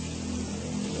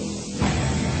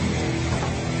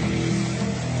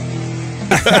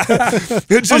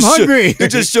 I'm hungry. It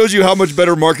just shows you how much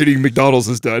better marketing McDonald's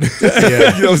has done.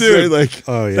 Yeah. You know what I'm saying? Like,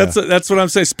 Oh yeah. That's what I'm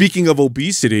saying. Speaking of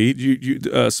obesity,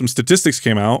 some statistics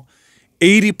came out.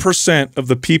 80% of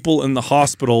the people in the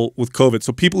hospital with COVID,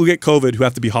 so people who get COVID who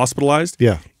have to be hospitalized,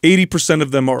 80%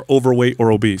 of them are overweight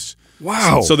or obese.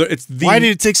 Wow. So it's why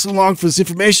did it take so long for this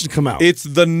information to come out? It's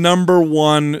the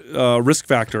 #1 risk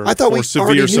factor. I thought for we severe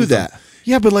already knew symptoms. that.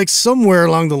 Yeah, but like somewhere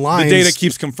along the lines, The data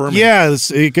keeps confirming. Yeah,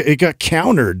 it got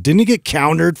countered. Didn't it get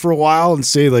countered for a while and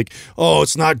say like, oh,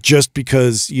 it's not just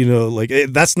because, you know, like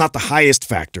that's not the highest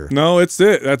factor. No, it's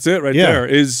it. That's it right there.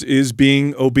 Is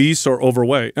being obese or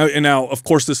overweight. And now, of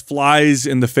course, this flies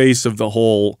in the face of the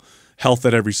whole health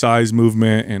at every size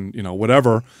movement and, you know,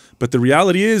 whatever. But the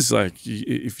reality is, like,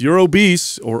 if you're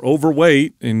obese or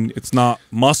overweight and it's not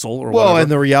muscle or whatever. Well,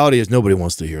 and the reality is nobody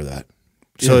wants to hear that.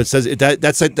 So it says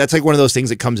that's like one of those things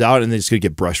that comes out and then it's going to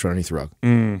get brushed underneath the rug.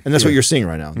 And that's what you're seeing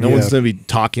right now. No one's going to be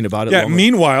talking about it. Yeah.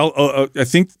 Meanwhile, I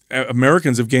think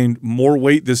Americans have gained more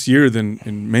weight this year than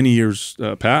in many years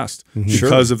past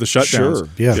because of the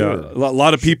shutdowns. A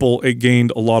lot of people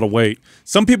gained a lot of weight.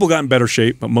 Some people got in better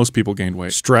shape, but most people gained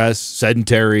weight. Stress,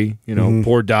 sedentary, you know,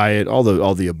 poor diet, all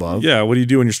the above. Yeah. What do you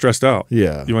do when you're stressed out?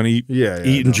 Yeah. You want to eat?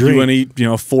 Eat and drink. You want to eat, you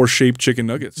know, 4 shaped chicken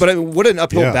nuggets. But what an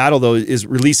uphill battle though is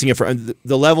releasing it for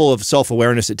the level of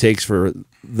self-awareness it takes for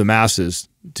the masses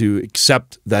to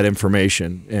accept that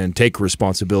information and take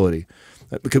responsibility.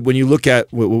 Because when you look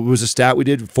at what was the stat we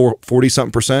did,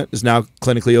 40-something% is now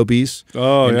clinically obese.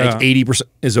 Oh, and yeah. like 80%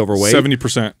 is overweight.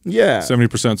 70%. Yeah.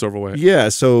 70% is overweight. Yeah.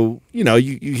 So, you know,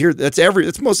 you hear that's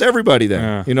most everybody then.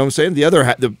 Yeah. You know what I'm saying?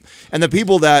 The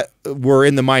people that were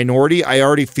in the minority, I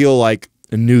already feel like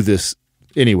knew this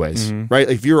anyways, right?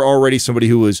 Like if you're already somebody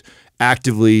who was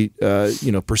actively,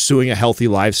 you know, pursuing a healthy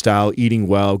lifestyle, eating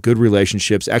well, good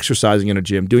relationships, exercising in a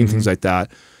gym, doing things like that.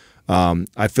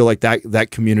 I feel like that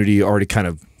community already kind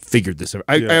of figured this out.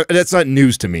 That's not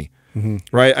news to me,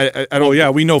 right? I don't. Oh yeah,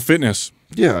 we know fitness.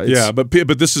 Yeah, but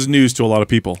this is news to a lot of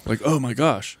people. Like, oh my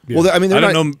gosh. Well, I mean, I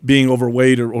don't know being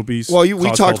overweight or obese. Well,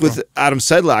 we talked with Adam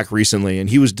Sedlak recently, and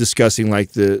he was discussing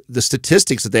like the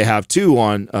statistics that they have too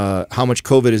on how much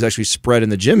COVID is actually spread in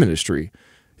the gym industry.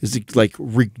 Is like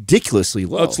ridiculously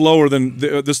low. It's lower than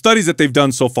the studies that they've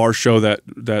done so far show that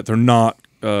they're not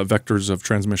vectors of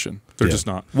transmission. They're just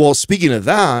not. Well, speaking of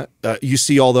that, you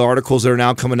see all the articles that are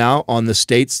now coming out on the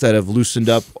states that have loosened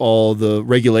up all the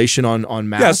regulation on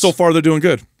masks. Yeah, so far they're doing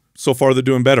good. So far they're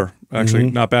doing better. Actually,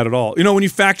 not bad at all. You know, when you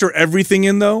factor everything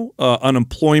in, though,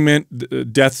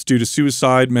 unemployment, deaths due to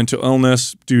suicide, mental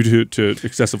illness due to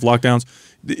excessive lockdowns,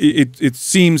 it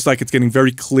seems like it's getting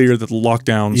very clear that the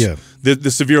lockdowns,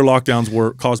 the severe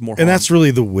lockdowns caused more harm. And that's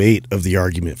really the weight of the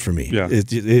argument for me. Yeah.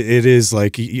 It is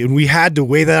like, we had to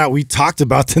weigh that out. We talked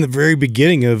about in the very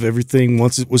beginning of everything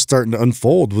once it was starting to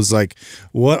unfold was like,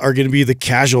 what are going to be the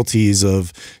casualties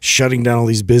of shutting down all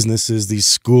these businesses, these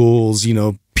schools, you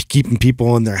know, keeping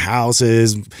people in their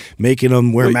houses, making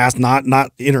them wear masks, not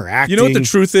interacting. You know what the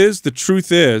truth is? The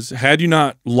truth is, had you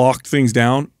not locked things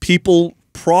down, people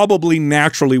probably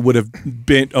naturally would have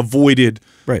been avoided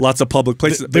lots of public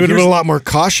places. They would have been a lot more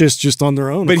cautious just on their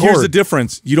own. But here's the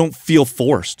difference. You don't feel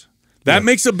forced. That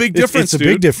makes a big difference, It's a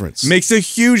big difference. Makes a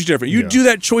huge difference. You do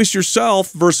that choice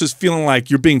yourself versus feeling like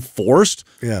you're being forced.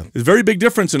 Yeah. There's a very big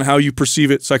difference in how you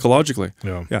perceive it psychologically.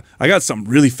 Yeah. I got something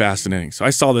really fascinating. So I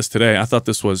saw this today. I thought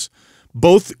this was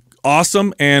both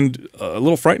awesome and a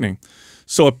little frightening.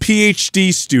 So a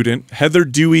PhD student, Heather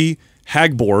Dewey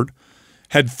Hagboard,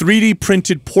 had 3D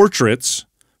printed portraits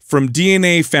from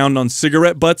DNA found on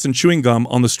cigarette butts and chewing gum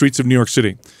on the streets of New York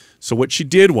City. So what she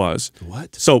did was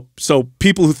So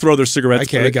people who throw their cigarettes,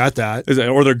 Okay, I got that.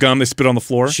 or their gum, they spit on the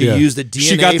floor. She used the DNA.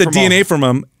 She got the DNA from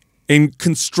them and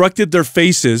constructed their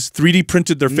faces, 3D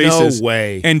printed their faces. No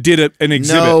way. And did an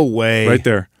exhibit. No way. Right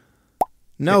there.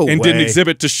 No way. And did an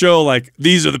exhibit to show like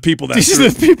these are the people that. These are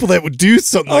the people that would do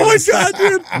something. Oh like my this. god,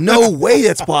 dude! No way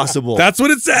that's possible. That's what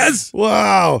it says.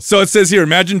 Wow. So it says here: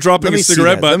 imagine dropping Let a me see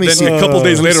cigarette that. butt, Let me then see a it. couple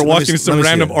days Let me later see- let me walking see- some let me see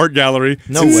random it. art gallery.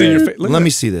 No and seeing way. your face. Let me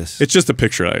see this. It's just a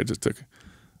picture I just took.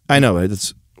 I know it.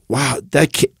 It's wow.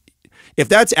 If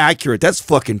that's accurate, that's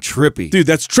fucking trippy, Dude,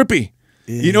 that's trippy.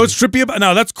 You know what's trippy about?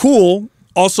 Now that's cool.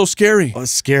 Also scary. Oh,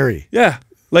 it's scary. Yeah.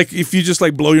 Like if you just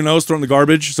like blow your nose, throw it in the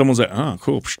garbage, someone's like, oh,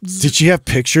 cool. Did she have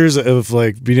pictures of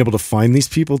like being able to find these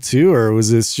people too, or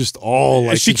was this just all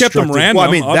like She kept them constructed? random. Well,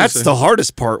 I mean, obviously. that's the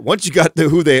hardest part. Once you got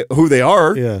who they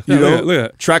are, Yeah. you know, look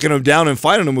at that. tracking them down and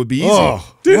finding them would be easy. Oh,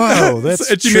 Wow, that's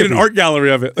and she made an trippy. art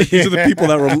gallery of it. Like, these are the people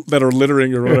that are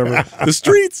littering or whatever. The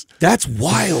streets. That's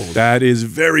wild. That is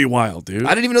very wild, dude. I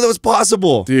didn't even know that was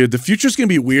possible. Dude, the future's gonna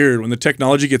be weird when the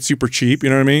technology gets super cheap. You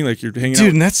know what I mean? Like you're hanging out.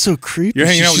 Dude, and that's so creepy. You're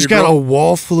hanging out with She's your got girl. a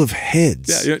wall full of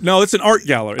heads. Yeah, no, it's an art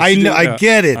gallery. I know, I Yeah,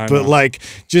 get it, I but know. like,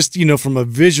 just from a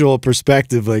visual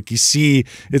perspective, like you see,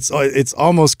 it's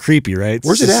almost creepy, right?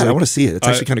 Where's it at? I want to see it. It's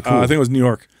actually kind of cool. I think it was New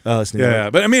York. Oh, it's New Yeah,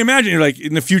 York. but I mean, imagine you're like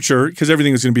in the future because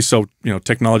everything is going to be so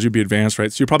technology will be advanced,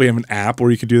 right? So you probably have an app where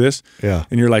you could do this. Yeah.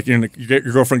 And you're like, your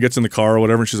girlfriend gets in the car or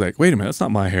whatever, and she's like, "Wait a minute, that's not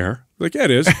my hair." You're like, yeah,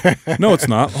 it is. No, it's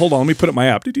not. Hold on, let me put it in my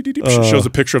app. She shows a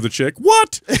picture of the chick.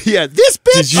 What? Yeah, this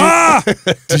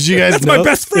bitch. Did you guys That's know? my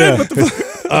best friend. Yeah. What the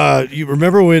fuck? You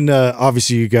remember when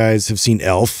obviously you guys have seen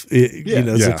Elf?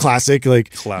 It's Yeah. a classic.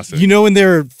 Like Classic. when they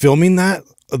were filming that,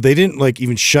 they didn't like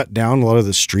even shut down a lot of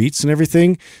the streets and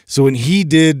everything. So when he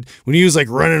was like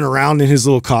running around in his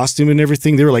little costume and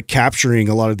everything, they were like capturing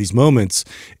a lot of these moments.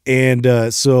 And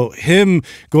so him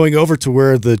going over to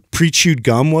where the pre-chewed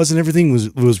gum was and everything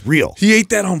was real. He ate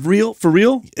that for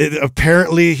real?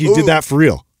 Apparently he did that for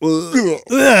real.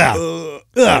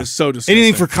 That is so disgusting.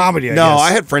 Anything for comedy, I No, guess.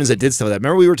 I had friends that did stuff like that.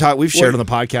 Remember we were talking. We've shared on the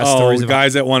podcast Oh, stories of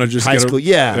guys that want to just high get school.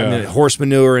 I mean, horse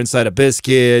manure inside a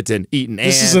biscuit and eating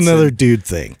ants. This is another dude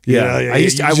thing. Yeah,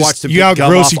 I watched them you pick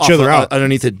gum outgross off each other out.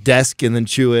 underneath a desk and then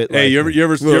chew it. Hey, like, you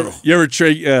ever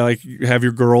like you have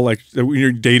your girl like when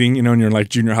you're dating, and you're like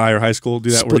junior high or high school, do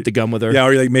that split the gum with her? Yeah,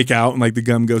 or you like make out and like the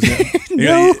gum goes in.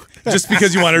 No. Just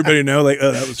because you want everybody to know, like,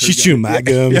 oh, that was her She's gum. chewing my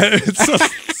gum. Yeah,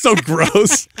 it's so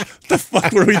gross. What the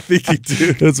fuck were we thinking,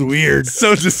 dude? That's weird.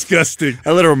 So disgusting.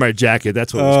 I let her wear my jacket.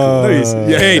 That's what was cool.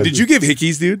 Yeah. Hey, did you give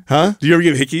hickeys, dude? Huh? Do you ever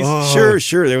give hickeys?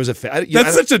 Sure. There was a.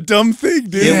 That's such a dumb thing,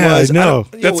 dude. Yeah, I know.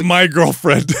 That's my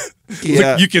girlfriend.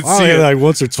 Yeah. You can I see only it. like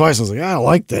once or twice. I was like, I don't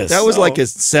like this. That was like a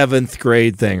 7th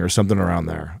grade thing or something around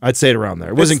there. I'd say it around there.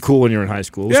 It wasn't cool when you were in high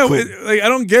school. It was Yeah, cool. like I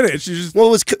don't get it. She just Well,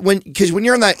 it was because when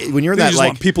you're in that just like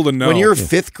want people to know. when you're Yeah.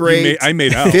 5th grade, I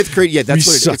made out. 5th grade. Yeah, that's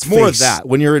You what suck it's more of face. that.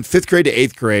 When you're in 5th grade to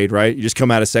 8th grade, right? You just come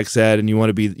out of sex ed and you want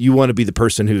to be the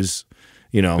person who's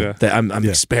that I'm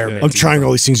experimenting. I'm trying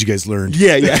all these things you guys learned.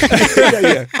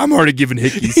 Yeah. I'm already giving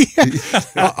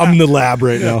hickeys. I'm in the lab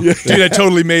right now. Dude, I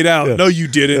totally made out. No, you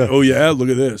didn't. Oh yeah, look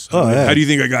at this. Oh, yeah. How do you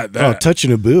think I got that? Oh,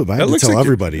 touching a boob. I had to tell like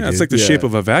everybody. Yeah, it's dude. like the shape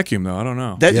of a vacuum, though. I don't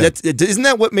know. Isn't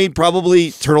that what made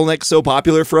probably turtlenecks so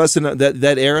popular for us in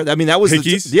that era? I mean, that was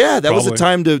Hickeys? that was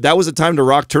the time to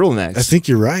rock turtlenecks. I think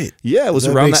you're right. Yeah, it was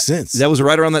That around makes sense. That was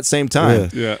right around that same time.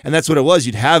 Yeah. And that's what it was.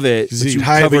 You'd have it, but you'd you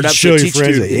hide it, covered but up you'd show to your teach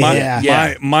friends you.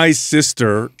 that, My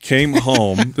sister came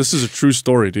home. This is a true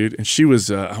story, dude. And she was,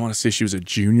 I want to say she was a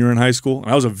junior in high school.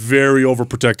 And I was a very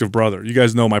overprotective brother. You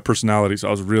guys know my personality. So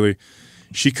I was really,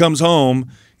 she comes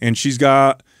home and she's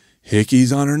got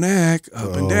hickeys on her neck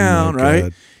up and down, my right?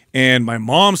 God. And my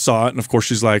mom saw it. And of course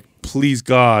she's like, please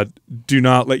God, do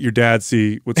not let your dad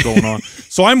see what's going on.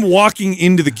 So I'm walking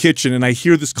into the kitchen and I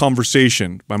hear this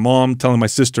conversation. My mom telling my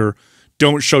sister,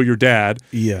 don't show your dad.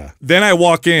 Yeah. Then I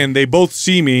walk in, they both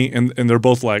see me, and they're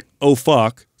both like, oh,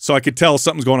 fuck. So I could tell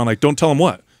something's going on. Like, don't tell him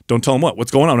what? Don't tell him what? What's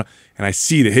going on? And I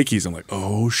see the hickeys. I'm like,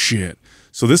 oh, shit.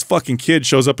 So this fucking kid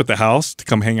shows up at the house to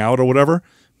come hang out or whatever.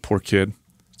 Poor kid.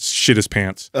 Shit his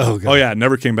pants. Oh, God. Oh, yeah.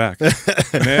 Never came back.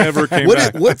 Never came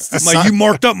back. What's the I'm like, you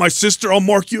marked up my sister. I'll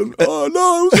mark you. Oh,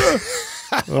 no. It was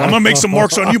I'm going to make some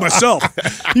marks on you myself.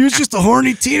 He was just a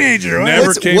horny teenager. Right?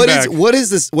 Never came back. What is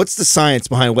this? What's the science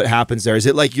behind what happens there? Is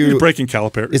it like You're breaking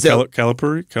calipers? Is that-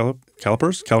 Calipers?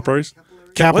 Capillaries.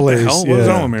 What the hell? What was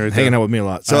wrong with me right hanging there? out with me a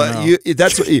lot? So I know.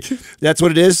 that's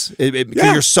what it is.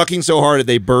 You're sucking so hard that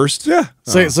they burst. Yeah.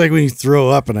 It's like when you throw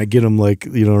up and I get them like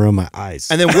around my eyes.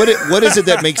 And then what is it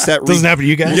that makes that Doesn't happen to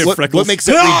you guys? You get what freckles. makes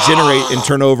it regenerate and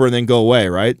turn over and then go away?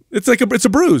 Right. It's a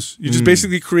bruise. You just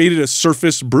basically created a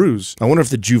surface bruise. I wonder if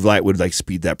the Juve Light would like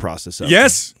speed that process up.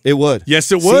 Yes. it would.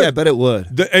 Yes, it See, would. I bet it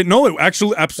would. No, it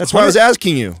actually absolutely. That's why I was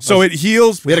asking you. So it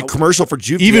heals. We had a commercial for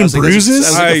Juve. Even I was like, this bruises?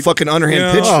 sounds like a fucking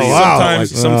underhand pitch. Oh, for you. wow.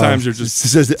 Sometimes you're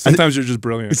just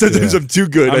brilliant. Sometimes I'm too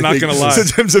good. I'm I not think. gonna lie.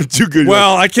 Sometimes I'm too good.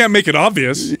 Well, I can't make it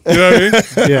obvious. You know what I mean?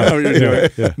 Yeah. I know what you're doing.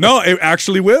 Yeah. No, it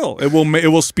actually will. It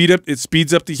will speed up. It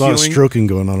speeds up the There's a lot of healing stroking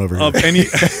going on over here. of any.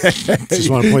 Just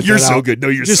want to point You're that so out. good. No,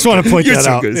 you're just so want to point You're that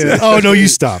so out. good. Yeah. Oh no, you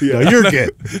stop. No, you're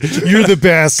good. You're the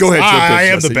best. Go ahead, jump in, I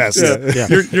am the Jesse. best. Yeah.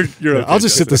 Yeah. You're okay, I'll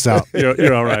just sit this out.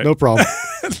 You're all right. No problem.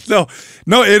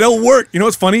 No, it'll work. You know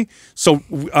what's funny? So,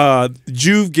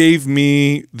 Juve gave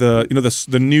me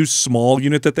the new small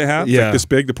unit that they have. It's Yeah. like this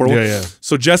big, the portable. Yeah.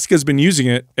 So Jessica's been using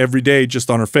it every day just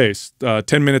on her face,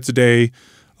 10 minutes a day,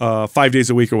 5 days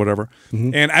a week or whatever.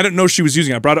 And I didn't know she was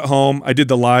using it. I brought it home. I did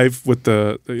the live with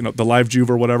the live Juve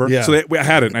or whatever. Yeah. So I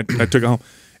had it and I took it home.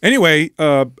 Anyway,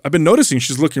 I've been noticing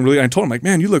she's looking really. I told him, like,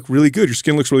 man, you look really good. Your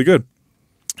skin looks really good.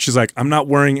 She's like, I'm not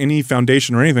wearing any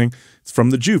foundation or anything. It's from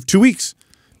the Juve. 2 weeks.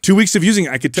 2 weeks of using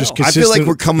it, I could tell. I feel like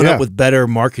we're coming up with better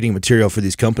marketing material for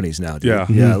these companies now, dude. Yeah.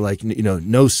 Yeah, like, you know,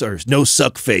 no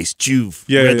suck face, Juve,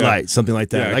 red light, something like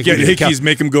that. Yeah, like get hickeys,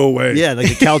 make them go away. Yeah, like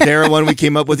the Caldera one we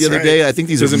came up with the other day. I think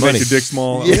these Doesn't are money. make your dick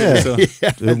small. Yeah. So.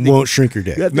 It won't shrink your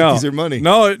dick. I think these are money.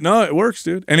 No, it works,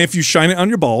 dude. And if you shine it on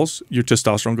your balls, your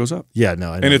testosterone goes up. Yeah,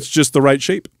 no, I know. And it's just the right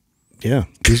shape. Yeah,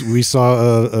 we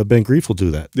saw Ben Griefel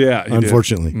do that. Yeah, he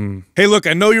unfortunately. Hey, look,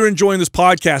 I know you're enjoying this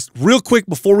podcast. Real quick,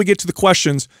 before we get to the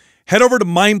questions, head over to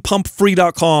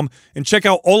mindpumpfree.com and check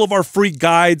out all of our free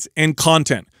guides and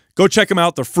content. Go check them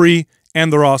out. They're free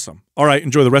and they're awesome. All right,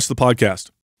 enjoy the rest of the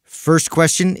podcast. First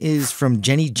question is from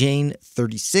Jenny Jane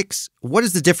 36. What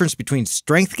is the difference between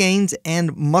strength gains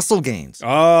and muscle gains?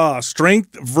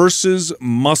 Strength versus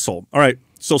muscle. All right,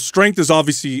 so strength is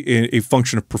obviously a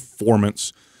function of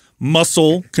performance.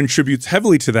 Muscle contributes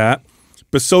heavily to that,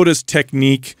 but so does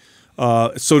technique,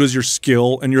 so does your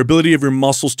skill and your ability of your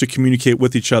muscles to communicate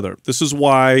with each other. This is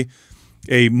why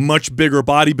a much bigger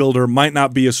bodybuilder might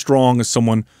not be as strong as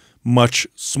someone much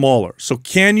smaller. So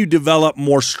can you develop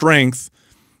more strength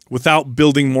without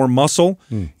building more muscle?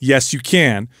 Yes, you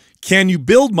can. Can you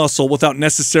build muscle without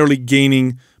necessarily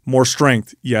gaining more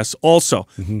strength? Yes, also.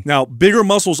 Now, bigger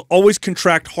muscles always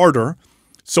contract harder.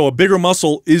 So a bigger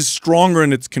muscle is stronger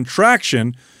in its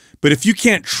contraction, but if you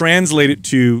can't translate it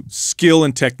to skill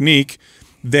and technique,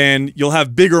 then you'll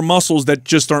have bigger muscles that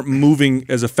just aren't moving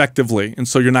as effectively, and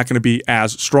so you're not going to be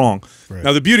as strong. Right.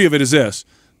 Now, the beauty of it is this.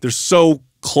 They're so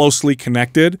closely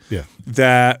connected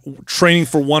that training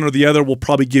for one or the other will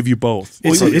probably give you both.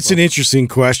 It's an interesting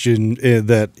question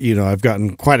that, you know, I've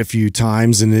gotten quite a few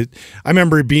times, and I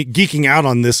remember geeking out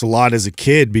on this a lot as a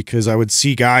kid because I would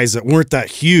see guys that weren't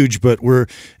that huge but were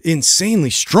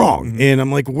insanely strong, and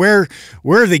I'm like, where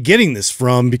are they getting this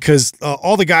from? Because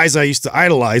all the guys I used to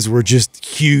idolize were just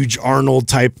huge Arnold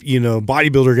type, you know,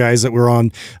 bodybuilder guys that were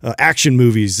on action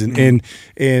movies, and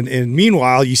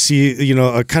meanwhile you see, you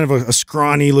know, a kind of a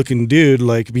scrawny looking dude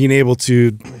like being able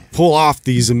to pull off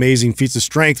these amazing feats of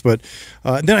strength. But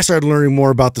then I started learning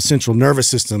more about the central nervous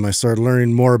system. I started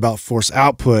learning more about force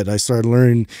output. I started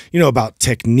learning, you know, about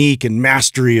technique and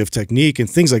mastery of technique and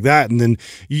things like that. And then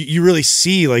you really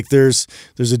see like there's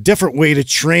a different way to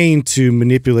train to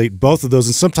manipulate both of those,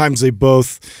 and sometimes they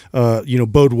both you know,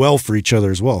 bode well for each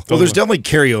other as well. Well, there's definitely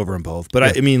carryover in both,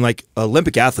 but I mean, like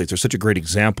Olympic athletes are such a great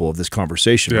example of this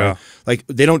conversation. Right? Like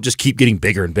they don't just keep getting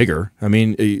bigger and bigger. I mean,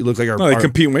 you look like they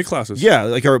compete in weight classes. Yeah,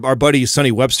 like our buddy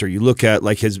Sonny Webster. You look at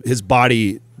like his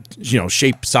body, you know,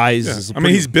 shape, size. Yeah. I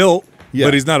mean, he's built,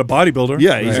 but he's not a bodybuilder.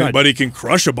 Yeah, he's not, but he can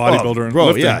crush a bodybuilder. And bro,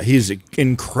 lift yeah, him. he's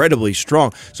incredibly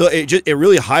strong. So it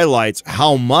really highlights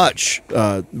how much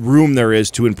room there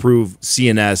is to improve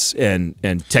CNS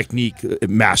and technique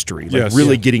mastery. Like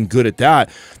really getting good at that.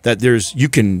 That there's you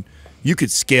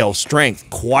could scale strength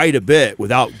quite a bit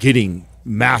without getting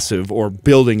massive or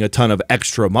building a ton of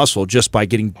extra muscle just by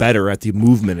getting better at the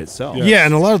movement itself. Yeah,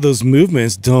 and a lot of those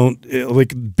movements don't,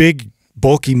 like big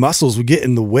bulky muscles would get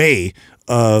in the way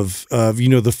of you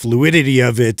know, the fluidity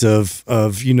of it,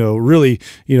 of you know, really,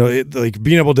 you know, like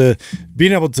being able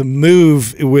to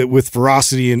move with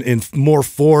ferocity and more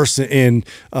force and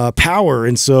power.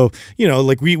 And so, you know,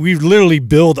 like we literally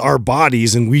build our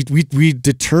bodies, and we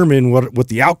determine what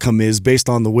the outcome is based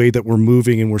on the way that we're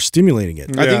moving and we're stimulating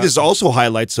it. I think this also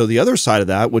highlights the other side of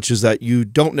that, which is that you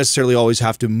don't necessarily always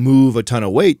have to move a ton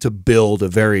of weight to build a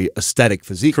very aesthetic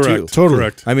physique. Correct. Too. Totally.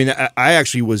 Correct. I mean,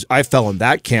 I fell in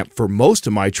that camp for most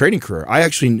of my training career. I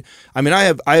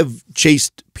have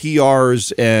chased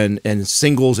PRs and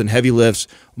singles and heavy lifts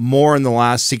more in the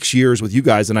last 6 years with you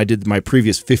guys than I did my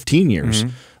previous 15 years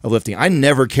of lifting. I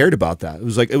never cared about that.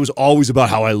 It was always about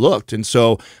how I looked. And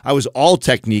so I was all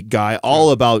technique guy, all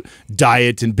about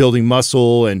diet and building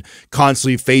muscle and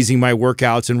constantly phasing my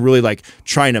workouts and really like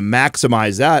trying to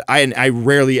maximize that. I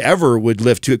rarely ever would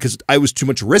lift to it because I was too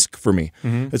much risk for me.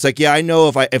 It's like, yeah, I know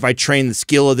if I train the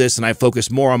skill of this and I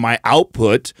focus more on my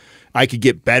output, I could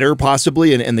get better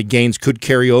possibly, and the gains could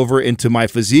carry over into my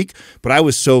physique. But I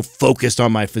was so focused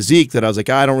on my physique that I was like,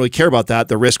 I don't really care about that.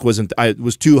 The risk was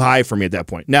too high for me at that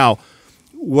point. Now,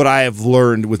 what I have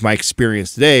learned with my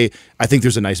experience today, I think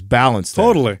there's a nice balance there.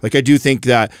 Totally. Like I do think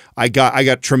that I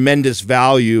got tremendous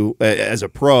value as a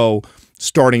pro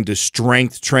starting to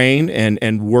strength train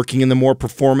and working in the more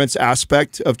performance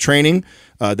aspect of training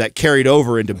that carried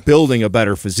over into building a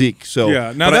better physique. So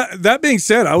yeah. Now that being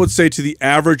said, I would say to the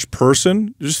average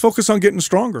person, just focus on getting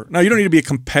stronger. Now you don't need to be a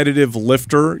competitive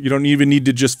lifter. You don't even need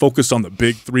to just focus on the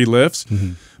big 3 lifts.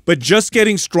 But just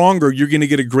getting stronger, you're going to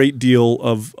get a great deal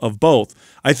of both.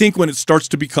 I think when it starts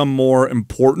to become more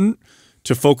important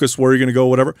to focus where you're going to go,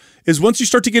 whatever, is once you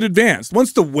start to get advanced.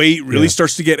 Once the weight really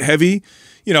starts to get heavy,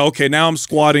 you know, okay, now I'm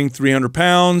squatting 300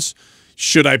 pounds.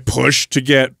 Should I push to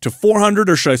get to 400,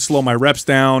 or should I slow my reps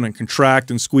down and contract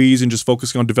and squeeze and just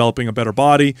focus on developing a better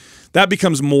body? That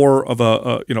becomes more of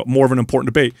more of an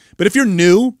important debate. But if you're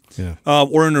new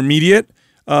or intermediate,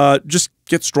 just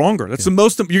get stronger. That's the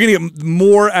most. You're going to get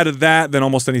more out of that than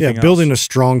almost anything else. Building a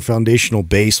strong foundational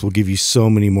base will give you so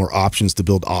many more options to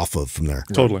build off of from there.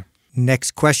 Totally.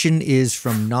 Next question is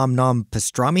from Nom Nom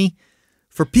Pastrami.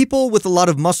 For people with a lot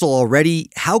of muscle already,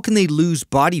 how can they lose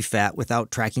body fat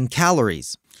without tracking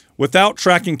calories? Without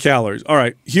tracking calories. All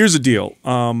right, here's the deal.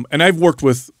 And I've worked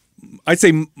with, I'd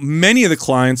say many of the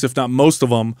clients, if not most of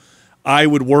them, I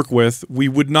would work with, we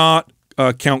would not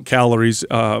count calories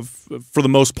for the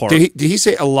most part. Did he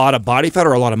say a lot of body fat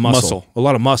or a lot of muscle? A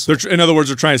lot of muscle. In other words,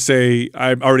 they're trying to say,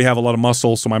 I already have a lot of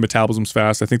muscle, so my metabolism's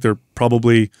fast. I think they're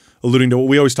probably alluding to what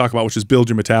we always talk about, which is build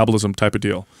your metabolism type of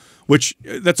deal, which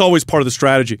that's always part of the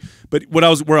strategy. But where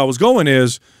I was going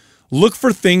is look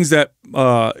for things that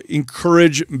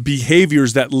encourage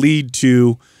behaviors that lead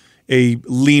to a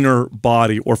leaner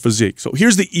body or physique. So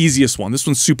here's the easiest one. This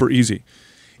one's super easy.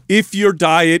 If your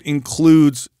diet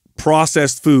includes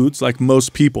processed foods, like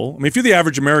most people, I mean, if you're the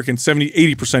average American,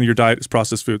 70–80% of your diet is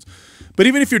processed foods. But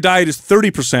even if your diet is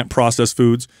 30% processed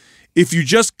foods, if you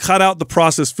just cut out the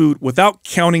processed food without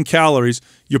counting calories,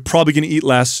 you're probably going to eat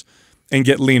less and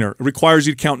get leaner. It requires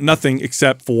you to count nothing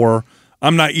except for,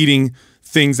 I'm not eating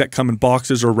things that come in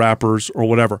boxes or wrappers or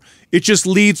whatever. It just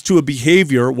leads to a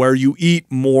behavior where you eat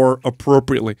more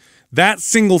appropriately. That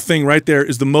single thing right there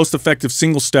is the most effective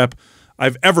single step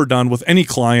I've ever done with any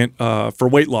client for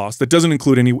weight loss. That doesn't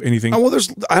include anything. Oh, well,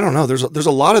 I don't know. There's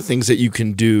a lot of things that you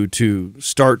can do to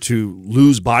start to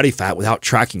lose body fat without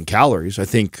tracking calories. I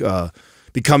think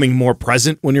becoming more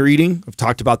present when you're eating. I've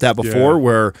talked about that before,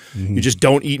 where you just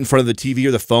don't eat in front of the TV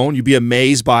or the phone. You'd be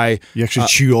amazed by you actually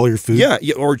chew all your food. Yeah,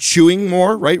 or chewing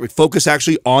more, right? Focus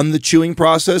actually on the chewing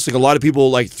process. Like a lot of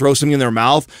people like throw something in their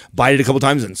mouth, bite it a couple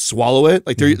times, and swallow it.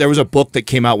 Like there was a book that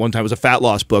came out one time. It was a fat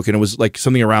loss book, and it was like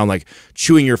something around like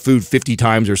chewing your food 50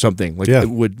 times or something. Like it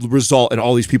would result in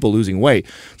all these people losing weight.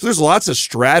 So there's lots of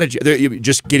strategy.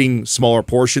 Just getting smaller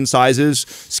portion sizes,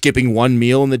 skipping one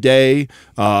meal in the day.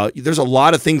 There's a lot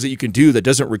of things that you can do that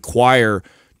doesn't require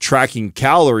tracking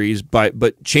calories, but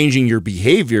changing your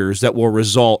behaviors that will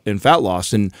result in fat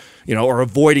loss, and or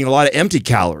avoiding a lot of empty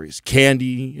calories,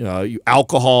 candy,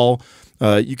 alcohol.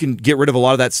 You can get rid of a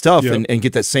lot of that stuff and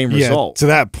get that same result. To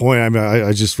that point, I mean,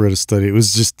 I just read a study. It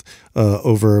was just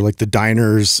over like the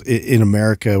diners in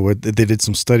America, where they did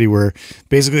some study where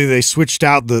basically they switched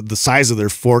out the size of their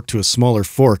fork to a smaller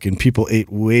fork, and people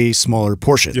ate way smaller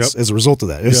portions as a result of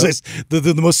that. It was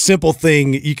the most simple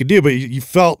thing you could do, but you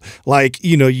felt like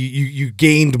you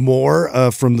gained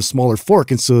more from the smaller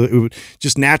fork, and so it would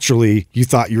just naturally you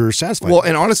thought you were satisfied. Well,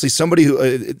 and honestly, somebody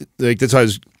who that's why I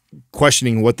was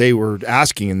questioning what they were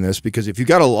asking in this, because if you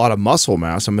got a lot of muscle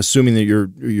mass, I'm assuming that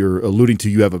you're alluding to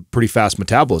you have a pretty fast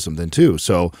metabolism then too.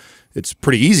 So it's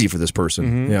pretty easy for this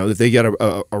person. If they get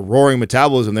a roaring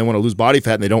metabolism, they want to lose body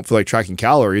fat and they don't feel like tracking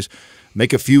calories,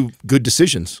 make a few good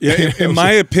decisions. Yeah, in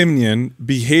my opinion,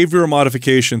 behavioral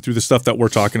modification through the stuff that we're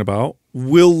talking about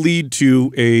will lead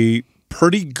to a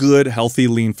pretty good, healthy,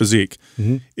 lean physique.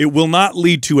 It will not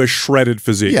lead to a shredded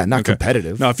physique. Yeah, not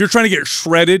competitive. Now, if you're trying to get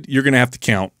shredded, you're going to have to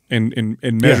count and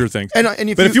measure things.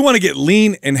 But if you want to get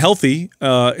lean and healthy,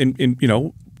 where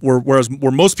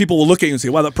most people will look at you and say,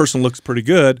 "Wow, that person looks pretty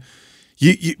good,"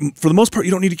 for the most part,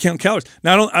 you don't need to count calories.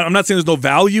 Now, I'm not saying there's no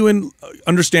value in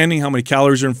understanding how many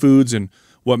calories are in foods and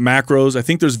what macros. I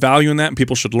think there's value in that, and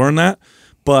people should learn that.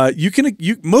 But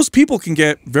most people can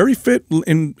get very fit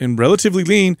and relatively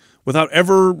lean without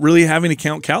ever really having to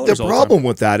count calories. The problem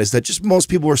with that is that just most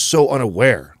people are so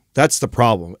unaware. That's the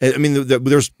problem. I mean,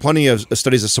 there's plenty of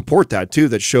studies that support that too,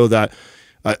 that show that,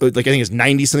 like I think it's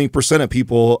 90-something% of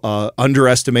people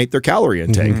underestimate their calorie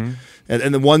intake.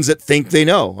 And the ones that think they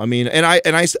know. I mean, and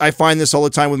I find this all the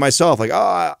time with myself. Like,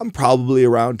 I'm probably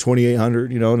around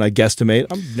 2,800, and I guestimate.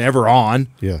 I'm never on,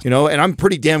 and I'm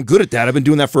pretty damn good at that. I've been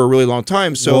doing that for a really long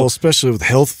time. So, well, especially with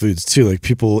health foods too. Like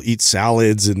people eat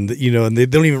salads, and and they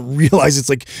don't even realize it's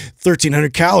like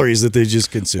 1,300 calories that they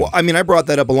just consume. Well, I mean, I brought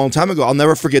that up a long time ago. I'll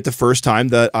never forget the first time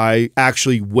that I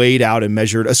actually weighed out and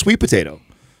measured a sweet potato.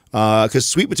 Because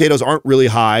sweet potatoes aren't really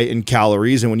high in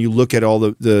calories, and when you look at all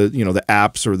the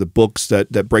apps or the books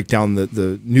that break down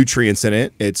the nutrients in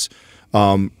it, it's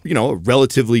you know, a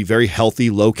relatively very healthy,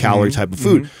 low calorie type of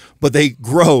food. But they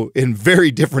grow in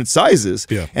very different sizes.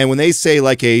 Yeah. And when they say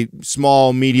like a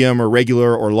small, medium, or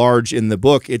regular, or large in the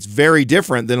book, it's very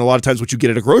different than a lot of times what you get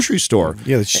at a grocery store.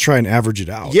 Yeah, let's just try and average it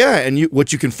out. Yeah, and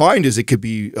what you can find is it could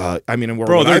be, I mean,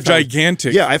 Bro, they're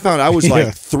gigantic. Yeah, I found I was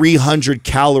like 300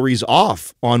 calories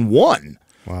off on one.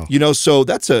 Wow. You know, so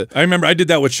that's a. I remember I did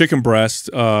that with chicken breast,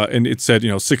 and it said, you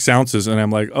know, 6 ounces, and I'm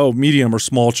like, oh, medium or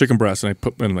small chicken breast, and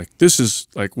I'm like, this is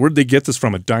like, where'd they get this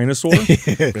from? A dinosaur?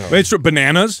 It's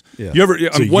bananas. Yeah. You ever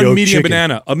one yolk medium chicken.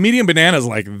 banana? A medium banana is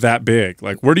like that big.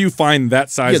 Like, where do you find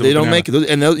that size? Yeah, of they a don't banana? make it,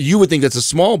 and you would think that's a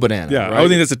small banana. Yeah, right? I would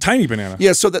think that's a tiny banana.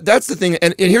 Yeah, so that's the thing,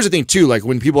 and here's the thing too. Like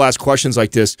when people ask questions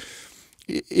like this,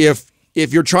 if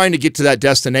you're trying to get to that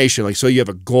destination, like so you have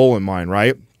a goal in mind,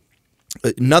 right?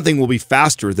 Nothing will be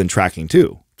faster than tracking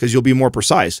too, because you'll be more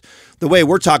precise. The way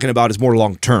we're talking about is more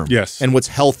long term. Yes. And what's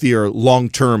healthier long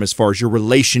term as far as your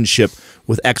relationship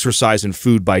with exercise and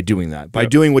food by doing that. By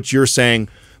doing what you're saying,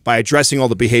 by addressing all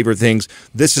the behavior things,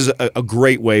 this is a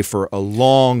great way for a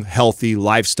long, healthy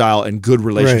lifestyle and good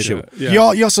relationship. Right. You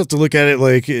also have to look at it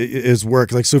like as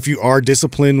work. Like, so if you are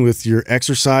disciplined with your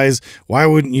exercise, why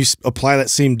wouldn't you apply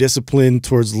that same discipline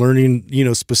towards learning, you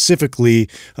know, specifically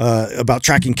about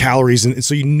tracking calories? And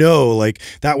so, you know, like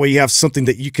that way you have something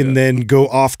that you can then go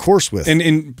off course with.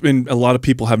 And a lot of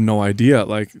people have no idea.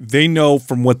 Like they know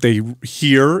from what they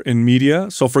hear in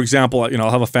media. So for example, you know,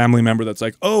 I'll have a family member that's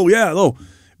like, oh yeah,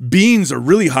 beans are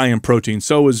really high in protein.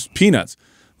 So is peanuts.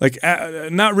 Like,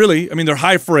 not really. I mean, they're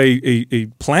high for a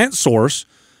plant source,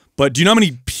 but do you know how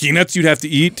many peanuts you'd have to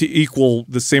eat to equal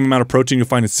the same amount of protein you'll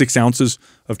find in 6 ounces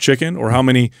of chicken, or how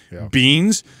many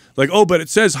beans? Like, oh, but it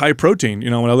says high protein. You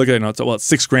know, when I look at it, it's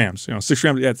 6 grams. You know, 6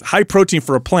 grams. Yeah, it's high protein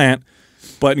for a plant,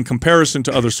 but in comparison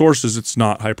to other sources, it's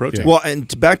not high protein. Well,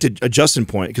 and back to a Justin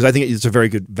point, because I think it's a very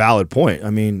good, valid point. I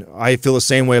mean, I feel the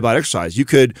same way about exercise. You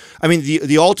could, I mean,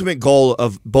 the ultimate goal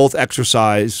of both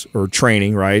exercise or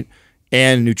training, right,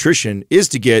 and nutrition is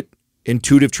to get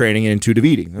intuitive training and intuitive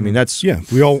eating. I mean, that's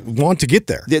we all want to get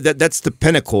there. That's the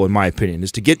pinnacle, in my opinion,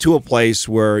 is to get to a place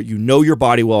where you know your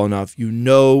body well enough, you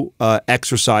know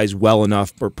exercise well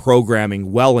enough, or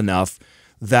programming well enough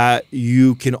that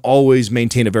you can always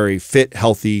maintain a very fit,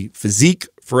 healthy physique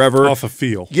forever. Off a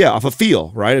feel. Yeah, off a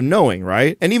feel, right? And knowing,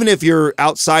 right? And even if you're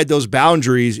outside those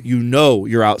boundaries, you know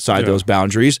you're outside those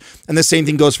boundaries. And the same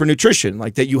thing goes for nutrition,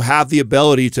 like that you have the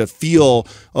ability to feel,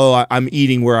 oh, I'm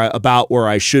eating about where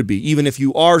I should be. Even if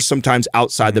you are sometimes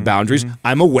outside the boundaries,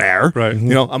 I'm aware. Right.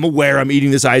 You know, I'm aware I'm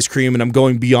eating this ice cream and I'm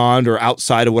going beyond or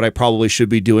outside of what I probably should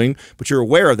be doing, but you're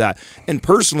aware of that. And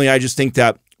personally, I just think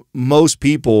that most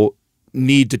people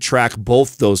need to track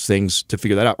both those things to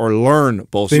figure that out, or learn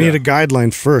both. They need a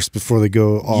guideline first before they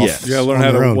go off. Yes. You gotta learn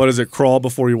how to, what is it, crawl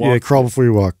before you walk? Yeah, crawl before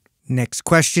you walk. Next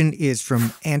question is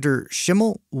from Ander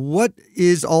Schimmel. What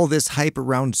is all this hype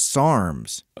around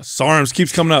SARMS? SARMS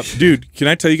keeps coming up. Dude, can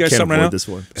I tell you guys something right now? This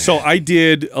one. So I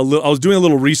was doing a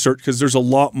little research because there's a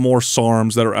lot more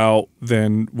SARMs that are out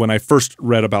than when I first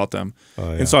read about them.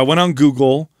 And so I went on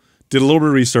Google, did a little bit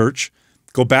of research,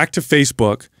 go back to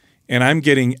Facebook, and I'm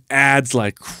getting ads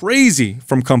like crazy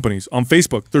from companies on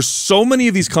Facebook. There's so many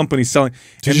of these companies selling.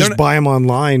 You just buy them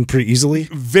online pretty easily?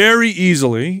 Very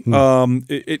easily. Now,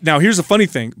 here's the funny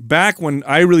thing. Back when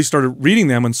I really started reading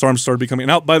them, when SARMs started becoming,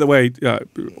 and by the way,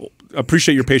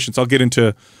 appreciate your patience. I'll get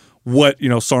into what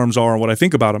SARMs are and what I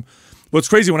think about them. What's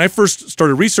crazy, when I first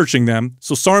started researching them,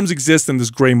 so SARMs exist in this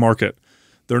gray market.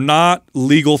 They're not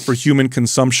legal for human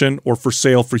consumption or for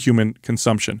sale for human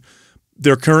consumption.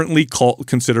 They're currently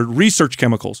considered research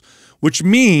chemicals, which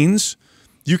means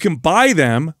you can buy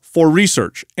them for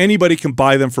research. Anybody can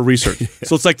buy them for research.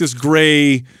 So it's like this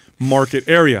gray market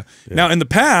area. Now, in the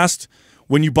past,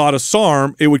 when you bought a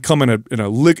SARM, it would come in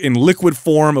liquid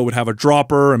form. It would have a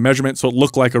dropper, a measurement, so it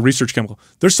looked like a research chemical.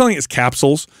 They're selling it as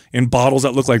capsules in bottles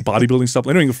that look like bodybuilding stuff.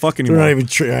 They don't even fuck anymore. They're not even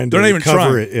trying to They're not even cover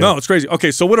trying. it. Yeah. No, it's crazy. Okay,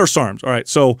 so what are SARMs? All right,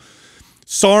 so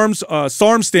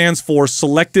SARM stands for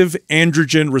Selective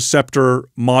Androgen Receptor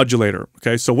Modulator.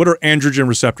 Okay, so what are androgen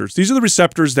receptors? These are the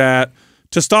receptors that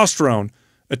testosterone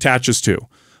attaches to.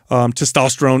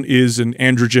 Testosterone is an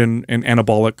androgen and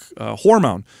anabolic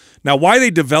hormone. Now, why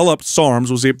they developed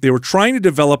SARMs was they were trying to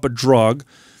develop a drug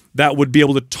that would be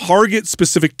able to target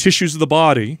specific tissues of the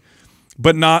body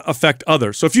but not affect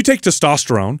others. So if you take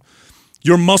testosterone,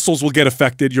 your muscles will get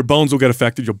affected, your bones will get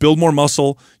affected, you'll build more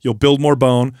muscle, you'll build more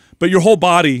bone, but your whole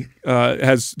body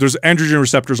there's androgen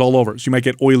receptors all over. So you might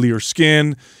get oilier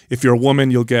skin. If you're a woman,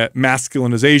 you'll get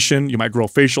masculinization, you might grow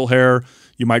facial hair,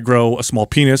 you might grow a small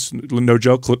penis, no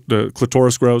joke, the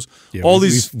clitoris grows. Yeah, all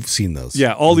we've these seen those.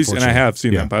 Yeah, all these, and I have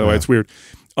seen them, by the way, it's weird.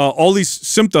 all these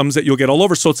symptoms that you'll get all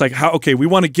over. So it's like, okay, we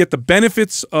want to get the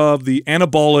benefits of the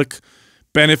anabolic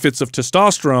benefits of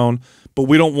testosterone, but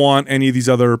we don't want any of these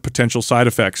other potential side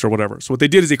effects or whatever. So what they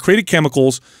did is they created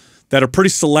chemicals that are pretty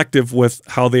selective with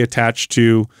how they attach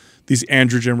to these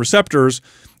androgen receptors.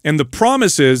 And the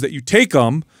promise is that you take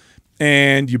them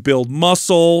and you build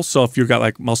muscle. So if you've got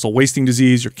like muscle wasting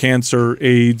disease, your cancer,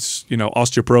 AIDS,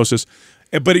 osteoporosis,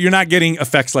 but you're not getting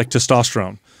effects like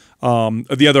testosterone,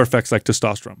 the other effects like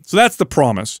testosterone. So that's the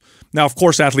promise. Now, of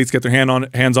course, athletes get their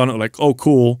hands on it like, oh,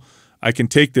 cool, I can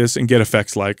take this and get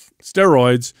effects like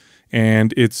steroids,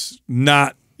 and it's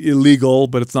not illegal,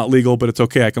 but it's not legal, but it's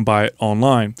okay. I can buy it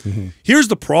online. Here's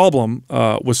the problem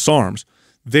with SARMs.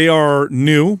 They are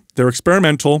new. They're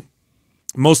experimental.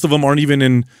 Most of them aren't even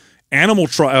in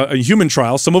human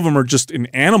trials. Some of them are just in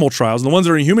animal trials. And the ones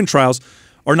that are in human trials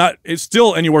are not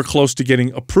still anywhere close to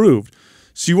getting approved.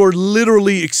 So you are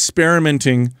literally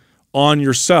experimenting on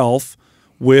yourself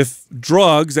with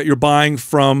drugs that you're buying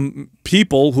from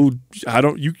people who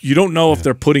you don't know if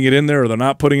they're putting it in there or they're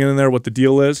not putting it in there, what the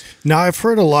deal is. Now, I've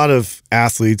heard a lot of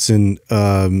athletes and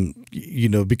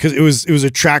because it was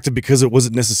attractive because it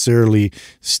wasn't necessarily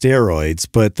steroids,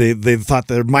 but they thought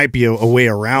there might be a way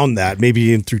around that,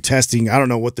 maybe through testing. I don't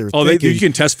know what they're thinking. You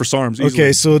can test for SARMs easily.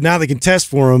 Okay, so now they can test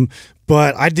for them,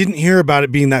 but I didn't hear about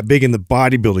it being that big in the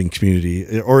bodybuilding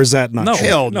community, or is that not true?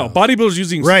 Hell no. Bodybuilders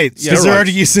using right, because they're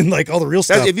already using like all the real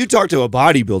stuff. If you talk to a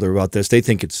bodybuilder about this, they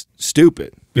think it's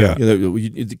stupid. Yeah.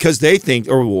 Because they think,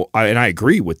 and I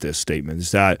agree with this statement,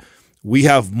 is that we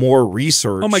have more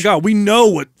research. Oh my God, we know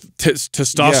what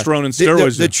testosterone and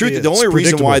steroids the truth, the only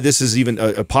reason why this is even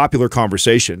a popular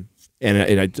conversation,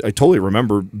 and I totally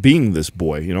remember being this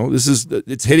boy,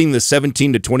 it's hitting the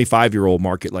 17 to 25-year-old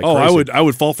market like crazy. I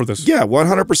would fall for this. Yeah,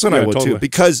 100% I would totally. too,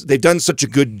 because they've done such a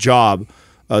good job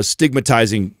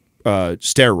stigmatizing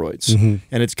steroids,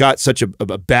 and it's got such a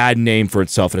bad name for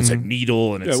itself, and it's like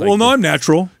needle, and it's like, no, I'm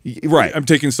natural. Right, I'm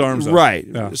taking SARMs. Right.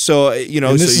 Yeah. So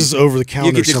and this is over the counter.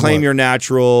 You get to claim you're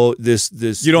natural.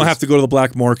 You don't have to go to the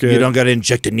black market. You don't got to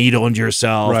inject a needle into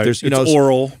yourself. Right. There's, it's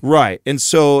oral. Right. And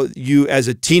so you, as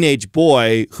a teenage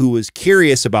boy who was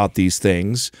curious about these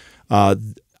things,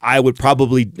 I would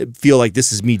probably feel like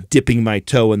this is me dipping my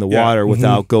toe in the water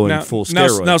without going full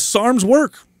steroid. Now SARMs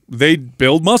work. They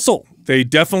build muscle. They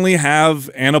definitely have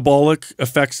anabolic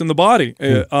effects in the body.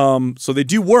 So they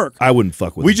do work. I wouldn't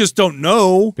fuck with them. We just don't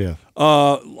know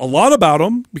a lot about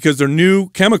them because they're new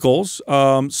chemicals.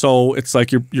 So it's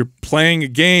like you're playing a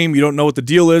game. You don't know what the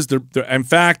deal is. In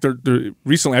fact,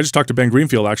 recently, I just talked to Ben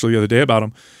Greenfield actually the other day about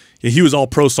him. He was all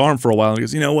pro SARM for a while. And he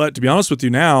goes, you know what? To be honest with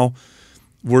you now,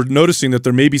 we're noticing that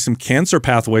there may be some cancer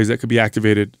pathways that could be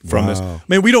activated from this. I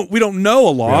mean, we don't know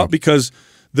a lot because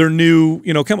they're new,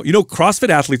 CrossFit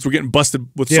athletes were getting busted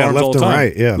with SARMs all the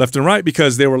time. Left and right,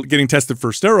 because they were getting tested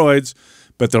for steroids,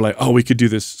 but they're like, oh, we could do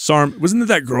this. SARM, wasn't it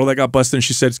that girl that got busted and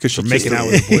she said it's because she's making out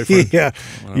with her boyfriend?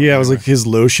 It was like his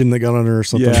lotion that got on her or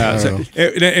something. Yeah,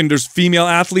 and there's female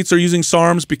athletes are using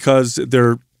SARMs because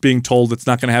they're being told it's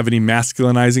not going to have any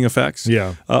masculinizing effects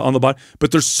on the body.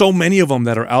 But there's so many of them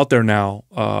that are out there now.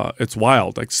 It's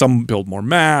wild. Like some build more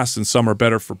mass and some are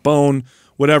better for bone,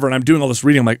 whatever. And I'm doing all this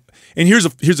reading. I'm like, and here's a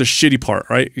shitty part,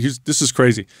 right? This is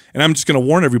crazy. And I'm just going to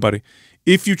warn everybody.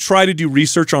 If you try to do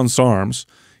research on SARMs,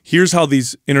 here's how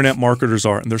these internet marketers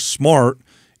are. And they're smart.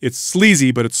 It's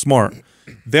sleazy, but it's smart.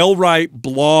 They'll write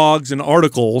blogs and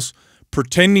articles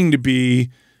pretending to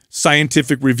be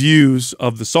scientific reviews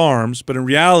of the SARMs, but in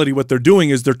reality, what they're doing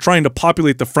is they're trying to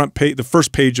populate the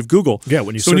first page of Google. Yeah,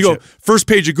 when you go first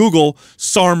page of Google,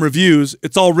 SARM reviews,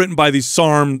 it's all written by these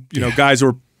SARM guys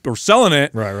who are selling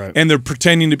it, right, and they're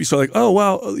pretending to be like, oh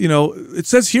well, it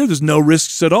says here there's no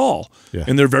risks at all,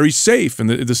 and they're very safe, and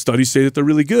the studies say that they're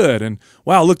really good, and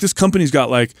wow, look, this company's got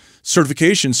like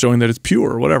certifications showing that it's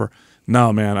pure or whatever.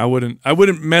 No, man, I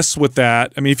wouldn't mess with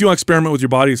that. I mean, if you want to experiment with your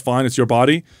body, it's fine. It's your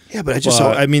body. Yeah, but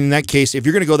I mean, in that case, if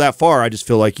you're going to go that far, I just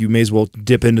feel like you may as well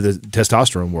dip into the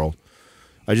testosterone world.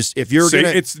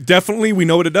 It's definitely, we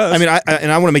know what it does. I mean,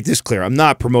 I want to make this clear. I'm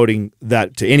not promoting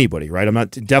that to anybody, right? I'm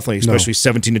not definitely, especially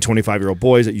 17 to 25-year-old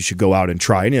boys, that you should go out and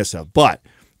try any of that stuff. But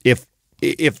if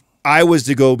I was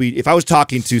to if I was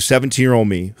talking to 17-year-old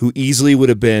me, who easily would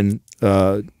have been,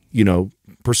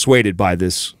 persuaded by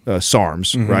this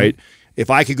SARMs, right? if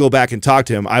I could go back and talk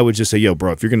to him, I would just say, yo,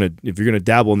 bro, if you're gonna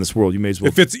dabble in this world, you may as well.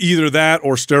 If it's either that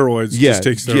or steroids, just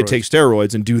take steroids. Take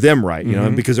steroids and do them right, you know,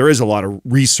 because there is a lot of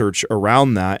research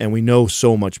around that, and we know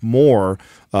so much more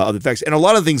of the effects. And a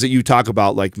lot of things that you talk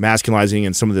about, like masculinizing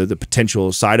and some of the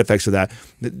potential side effects of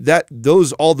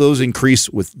all those increase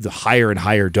with the higher and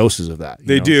higher doses of that.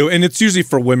 They do, and it's usually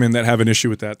for women that have an issue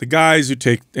with that. The guys who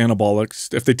take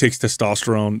anabolics, if they take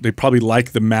testosterone, they probably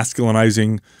like the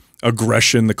masculinizing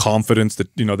aggression, the confidence,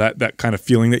 that kind of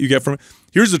feeling that you get from it.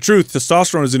 Here's the truth: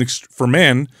 testosterone is for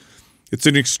men, it's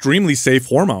an extremely safe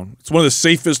hormone. It's one of the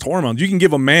safest hormones. You can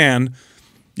give a man,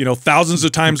 thousands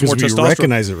of times more testosterone.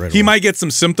 Recognize it right he away. might get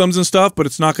some symptoms and stuff, but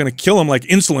it's not going to kill him like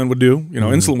insulin would do.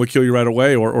 Insulin would kill you right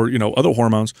away, or other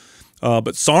hormones.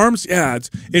 But SARMs, yeah,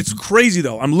 it's crazy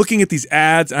though. I'm looking at these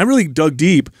ads, and I really dug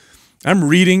deep. I'm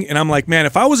reading, and I'm like, man,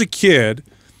 if I was a kid.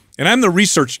 And I'm the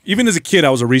research. Even as a kid,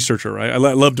 I was a researcher. Right? I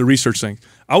loved to research things.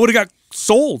 I would have got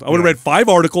sold. I would have read 5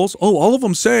 articles. Oh, all of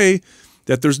them say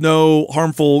that there's no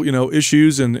harmful,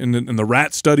 issues, and the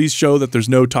rat studies show that there's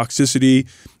no toxicity,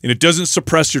 and it doesn't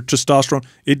suppress your testosterone.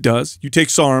 It does. You take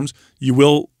SARMs, you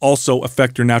will also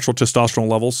affect your natural testosterone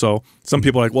levels. So some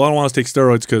people are like, well, I don't want to take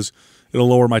steroids because it'll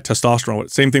lower my testosterone.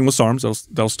 Same thing with SARMs.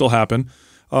 That'll still happen.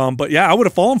 But yeah, I would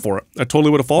have fallen for it. I totally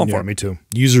would have fallen for it. Me too.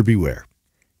 User beware.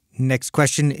 Next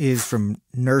question is from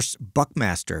Nurse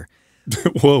Buckmaster.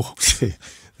 Whoa.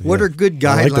 What are good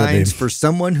guidelines for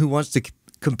someone who wants to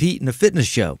compete in a fitness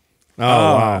show? Oh,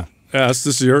 wow. Yeah, this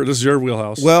is your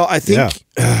wheelhouse. Well, I think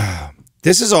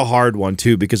this is a hard one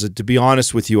too, because to be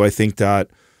honest with you, I think that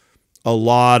a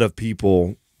lot of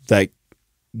people that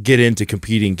get into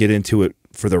competing get into it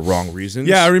for the wrong reasons.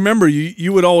 Yeah, I remember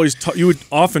you would always you would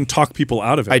often talk people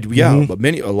out of it. But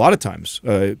a lot of times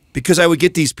because I would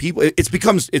get these people. It's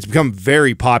become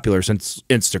very popular since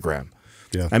Instagram.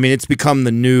 Yeah, I mean, it's become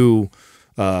the new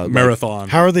marathon.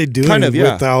 How are they doing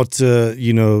without are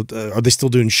they still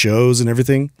doing shows and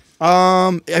everything?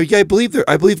 I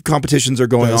believe competitions are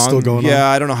going on. Still going on. Yeah,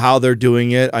 I don't know how they're doing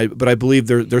it. But I believe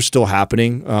they're still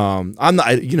happening. I'm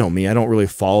not. You know me. I don't really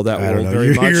follow that world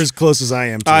very much. You're as close as I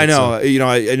am. To I know. So.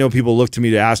 I know people look to me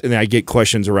to ask, and then I get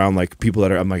questions around like people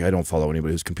that are. I'm like, I don't follow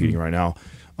anybody who's competing right now.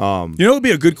 What would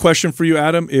be a good question for you,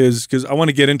 Adam, is because I want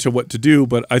to get into what to do,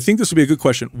 but I think this would be a good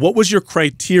question. What was your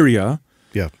criteria?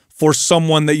 Yeah. For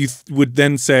someone that you would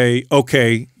then say,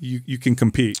 okay, you can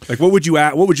compete? Like, what would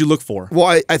you look for?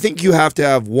 Well, I think you have to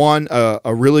have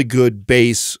a really good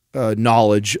base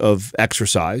knowledge of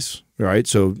exercise, right?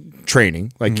 So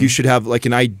training, like you should have like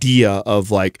an idea of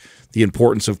like the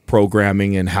importance of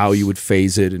programming and how you would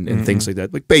phase it and things like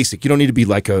that. Like basic. You don't need to be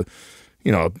like a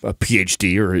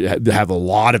PhD or have a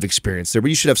lot of experience there, but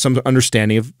you should have some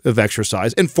understanding of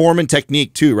exercise and form and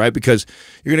technique too, right? Because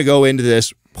you're going to go into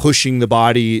this pushing the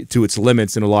body to its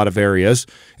limits in a lot of areas,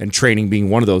 and training being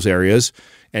one of those areas.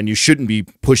 And you shouldn't be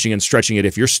pushing and stretching it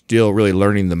if you're still really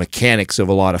learning the mechanics of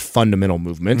a lot of fundamental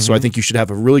movements. So I think you should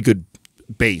have a really good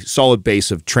solid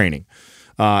base of training.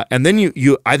 And then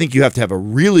I think you have to have a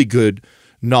really good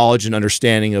knowledge and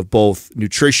understanding of both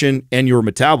nutrition and your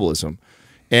metabolism.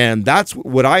 And that's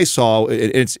what I saw.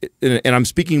 And I'm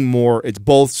speaking more. It's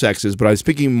both sexes, but I'm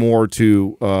speaking more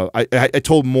to. I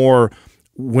told more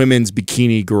women's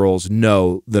bikini girls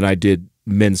no than I did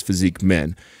men's physique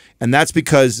men, and that's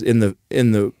because in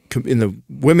the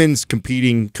women's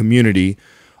competing community,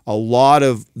 a lot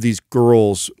of these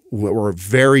girls were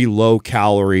very low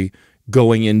calorie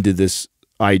going into this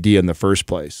idea in the first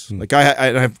place. Like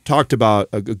I've talked about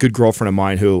a good girlfriend of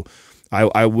mine who.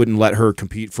 I wouldn't let her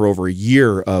compete for over a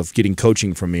year of getting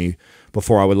coaching from me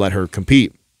before I would let her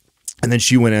compete, and then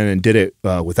she went in and did it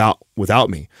without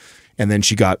me, and then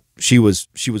she was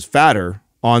fatter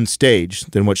on stage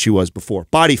than what she was before,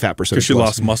 body fat percentage, because she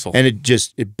lost muscle, and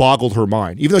it boggled her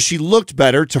mind. Even though she looked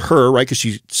better to her, right? Because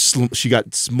she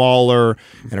got smaller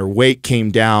and her weight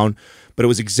came down. But it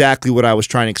was exactly what I was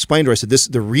trying to explain to her. I said,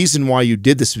 the reason why you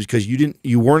did this is because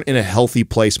you weren't in a healthy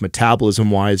place metabolism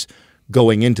wise.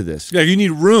 Going into this, yeah, you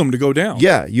need room to go down.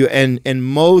 Yeah, and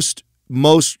most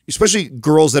especially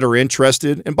girls that are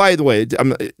interested. And by the way,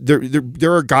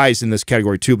 there are guys in this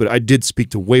category too, but I did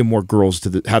speak to way more girls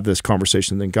to have this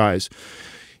conversation than guys.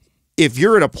 If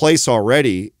you're in a place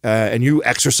already and you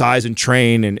exercise and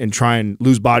train and try and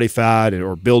lose body fat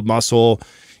or build muscle,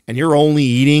 and you're only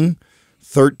eating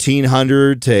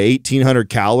 1,300 to 1,800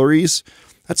 calories,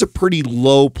 that's a pretty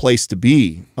low place to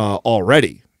be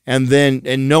already. And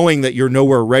knowing that you're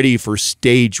nowhere ready for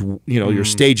stage, your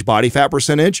stage body fat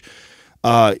percentage,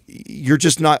 you're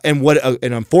just not. And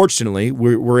and unfortunately,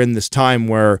 we're in this time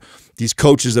where these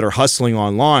coaches that are hustling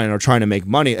online are trying to make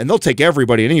money, and they'll take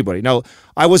everybody and anybody. Now,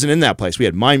 I wasn't in that place. We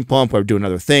had Mind Pump. I was doing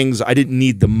other things. I didn't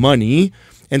need the money.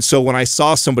 And so when I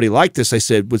saw somebody like this,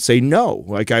 would say no.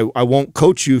 Like I won't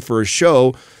coach you for a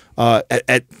show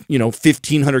at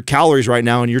 1,500 calories right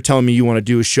now, and you're telling me you want to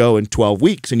do a show in 12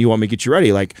 weeks and you want me to get you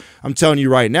ready. Like I'm telling you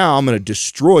right now, I'm going to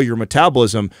destroy your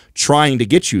metabolism trying to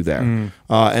get you there.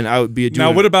 And I would be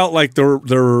now. What about like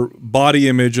their body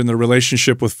image and their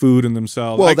relationship with food and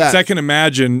themselves? Well, I can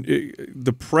imagine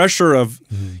the pressure of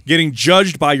getting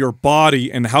judged by your body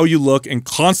and how you look, and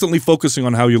constantly focusing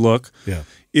on how you look. Yeah.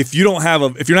 If you don't have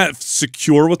if you're not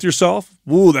secure with yourself,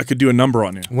 ooh, that could do a number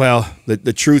on you. Well,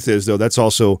 the truth is though, that's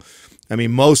also, I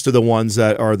mean, most of the ones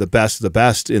that are the best of the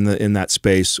best in that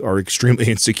space are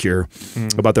extremely insecure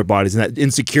about their bodies, and that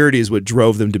insecurity is what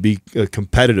drove them to be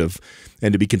competitive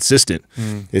and to be consistent.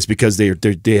 It's because they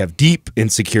have deep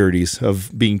insecurities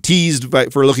of being teased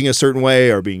for looking a certain way,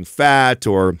 or being fat,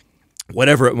 or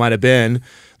whatever it might have been,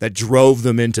 that drove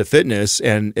them into fitness,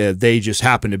 and they just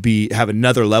happen to have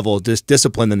another level of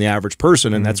discipline than the average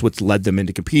person, and that's what's led them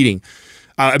into competing.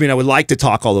 I mean, I would like to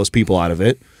talk all those people out of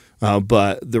it,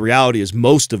 but the reality is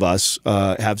most of us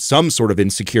have some sort of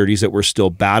insecurities that we're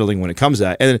still battling when it comes to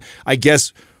that. And I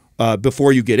guess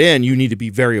before you get in, you need to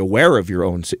be very aware of your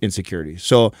own insecurities.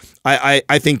 So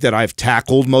I think that I've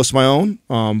tackled most of my own,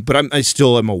 but I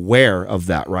still am aware of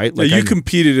that, right? Like you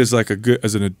competed as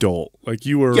as an adult, like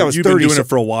you've been doing it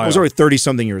for a while. I was already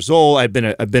 30-something years old. I've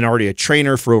been already a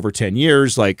trainer for over 10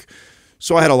 years, like.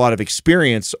 So I had a lot of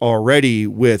experience already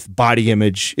with body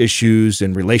image issues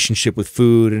and relationship with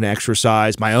food and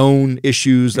exercise, my own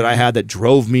issues that I had that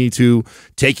drove me to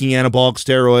taking anabolic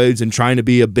steroids and trying to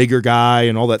be a bigger guy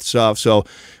and all that stuff. So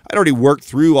I'd already worked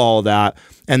through all of that.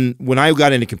 And when I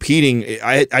got into competing,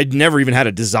 I'd never even had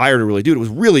a desire to really do it. It was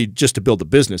really just to build the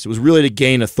business. It was really to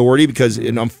gain authority because,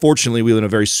 unfortunately, we live in a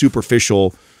very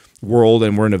superficial world,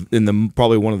 and we're in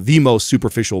probably one of the most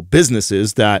superficial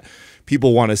businesses that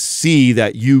people want to see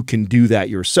that you can do that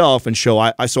yourself and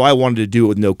show. So I wanted to do it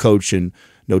with no coach and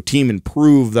no team and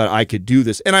prove that I could do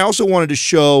this. And I also wanted to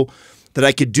show that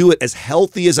I could do it as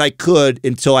healthy as I could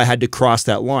until I had to cross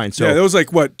that line. So yeah, it was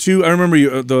like what, I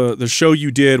remember the show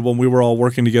you did when we were all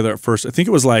working together at first. I think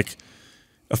it was like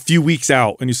a few weeks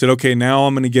out, and you said, okay, now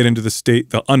I'm going to get into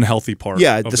the unhealthy part.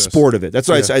 Yeah, the sport of it. That's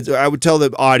why I would tell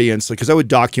the audience, because I would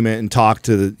document and talk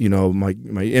to my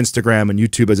Instagram and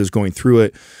YouTube as I was going through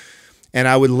it, and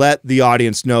I would let the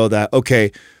audience know that,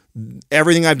 okay,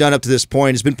 everything I've done up to this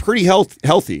point has been pretty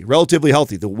healthy, relatively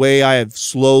healthy. The way I have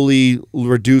slowly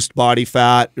reduced body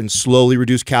fat and slowly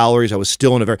reduced calories, I was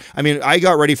still in I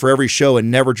got ready for every show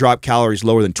and never dropped calories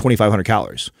lower than 2,500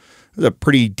 calories. It's a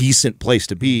pretty decent place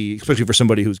to be, especially for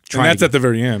somebody who's trying. And that's at the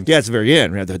very end. Yeah, it's the very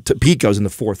end. Right? The peak goes in the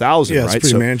 4,000. Yeah, right?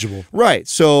 it's pretty manageable. Right.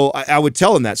 So I would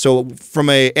tell them that. So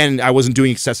and I wasn't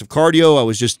doing excessive cardio. I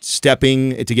was just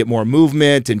stepping to get more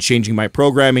movement and changing my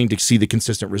programming to see the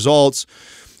consistent results.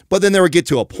 But then there would get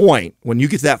to a point when you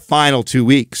get to that final 2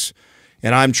 weeks,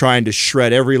 and I'm trying to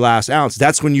shred every last ounce.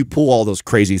 That's when you pull all those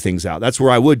crazy things out. That's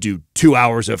where I would do 2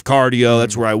 hours of cardio.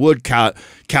 That's where I would count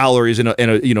calories in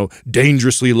a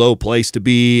dangerously low place to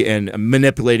be, and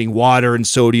manipulating water and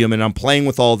sodium. And I'm playing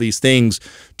with all these things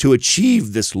to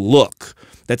achieve this look.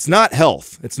 That's not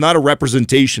health. It's not a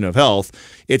representation of health.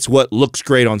 It's what looks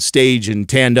great on stage and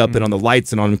tanned up and on the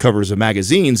lights and on covers of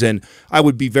magazines. And I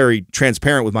would be very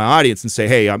transparent with my audience and say,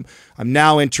 hey, I'm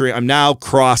now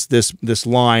crossed this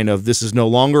line of this is no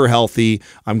longer healthy.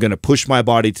 I'm going to push my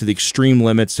body to the extreme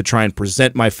limits to try and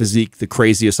present my physique the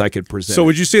craziest I could present. So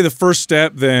would you say the first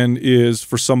step then is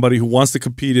for somebody who wants to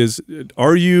compete is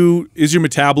your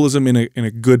metabolism in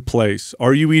a good place?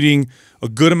 Are you eating a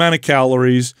good amount of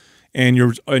calories? And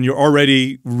you're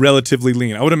already relatively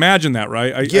lean. I would imagine that,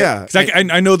 right? Yeah.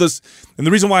 I know this, and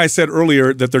the reason why I said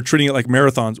earlier that they're treating it like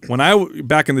marathons. When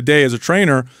back in the day as a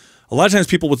trainer, a lot of times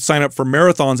people would sign up for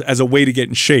marathons as a way to get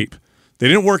in shape. They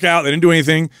didn't work out. They didn't do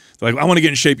anything. They're like, I want to get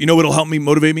in shape. You know what'll help me,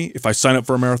 motivate me? If I sign up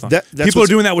for a marathon. People are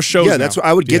doing that with shows now. That's what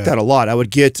I would get that a lot. I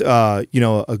would get a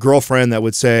girlfriend that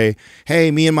would say, hey,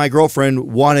 me and my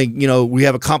girlfriend want to, we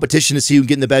have a competition to see who can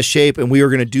get in the best shape, and we are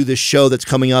going to do this show that's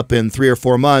coming up in 3 or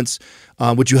 4 months.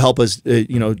 Would you help us,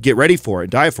 get ready for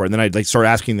it, diet for it? And then I'd start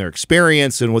asking their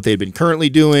experience and what they'd been currently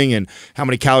doing and how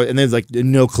many calories, and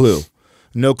then no clue.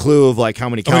 No clue of how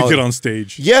many calories. Get on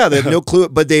stage. Yeah, they have no clue.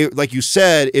 But they, like you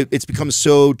said, it's become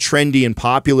so trendy and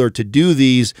popular to do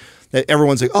these that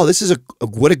everyone's like, oh, this is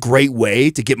what a great way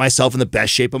to get myself in the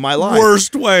best shape of my life.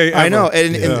 Worst way ever. I know.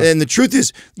 And the truth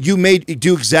is, you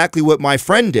do exactly what my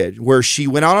friend did, where she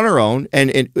went out on her own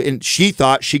and she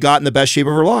thought she got in the best shape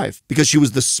of her life because she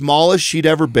was the smallest she'd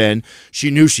ever been. She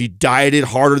knew she dieted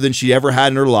harder than she ever had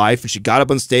in her life. And she got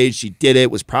up on stage, she did it,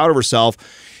 was proud of herself.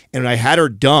 And I had her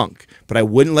dunk, but I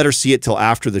wouldn't let her see it till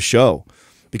after the show,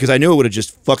 because I knew it would have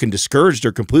just fucking discouraged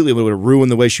her completely. It would have ruined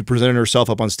the way she presented herself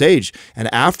up on stage.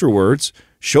 And afterwards,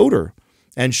 showed her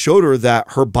that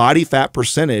her body fat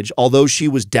percentage, although she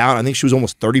was down, I think she was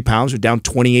almost 30 pounds, or down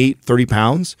 28, 30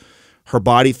 pounds, her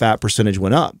body fat percentage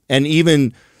went up. And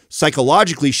even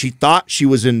psychologically, she thought she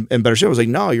was in better shape. I was like,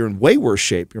 no, you're in way worse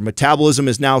shape. Your metabolism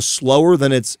is now slower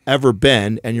than it's ever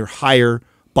been, and you're higher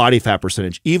body fat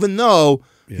percentage, even though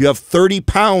you have 30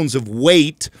 pounds of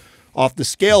weight off the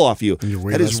scale off you.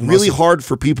 That is really hard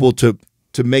for people to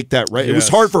make that right. It was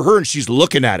hard for her, and she's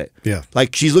looking at it. Yeah.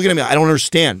 Like, she's looking at me, I don't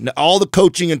understand. All the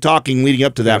coaching and talking leading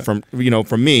up to that from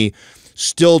me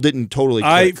still didn't totally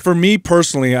click. For me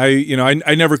personally,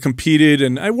 I never competed,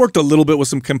 and I worked a little bit with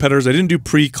some competitors. I didn't do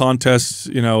pre-contest,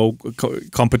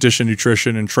 competition,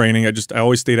 nutrition, and training. I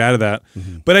always stayed out of that.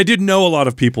 But I did know a lot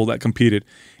of people that competed,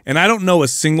 and I don't know a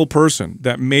single person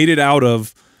that made it out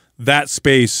of that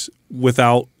space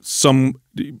without some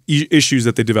issues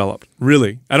that they developed.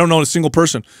 Really, I don't know a single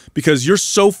person, because you're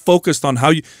so focused on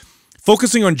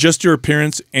focusing on just your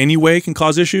appearance anyway can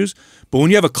cause issues. But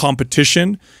when you have a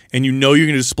competition and you know you're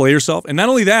going to display yourself, and not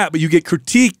only that, but you get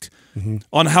critiqued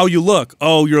on how you look.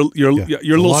 Oh, you're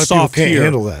a little soft here. Can't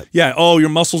handle that. Yeah. Oh, your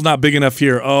muscle's not big enough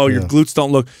here. Oh, your glutes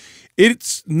don't look.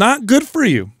 It's not good for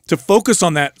you to focus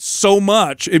on that so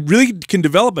much. It really can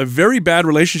develop a very bad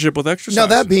relationship with exercise. Now,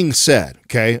 that being said,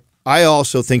 okay, I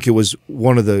also think it was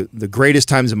one of the greatest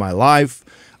times in my life.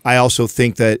 I also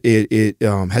think that it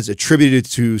has attributed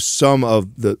to some of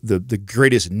the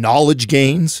greatest knowledge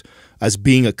gains as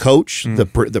being a coach,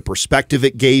 the perspective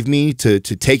it gave me to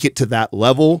take it to that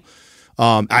level.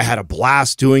 I had a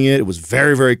blast doing it. It was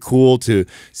very, very cool to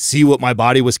see what my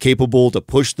body was capable, to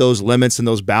push those limits and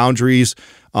those boundaries.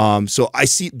 So I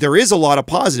see there is a lot of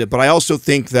positive, but I also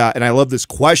think that, and I love this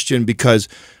question because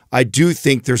I do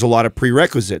think there's a lot of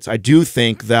prerequisites. I do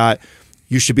think that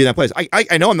you should be in that place.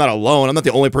 I know I'm not alone. I'm not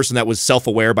the only person that was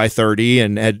self-aware by 30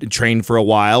 and had trained for a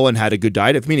while and had a good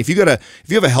diet. I mean, if you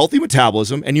have a healthy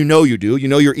metabolism, and you know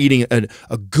you're eating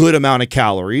a good amount of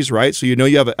calories, right? So you know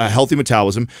you have a healthy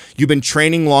metabolism. You've been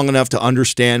training long enough to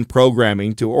understand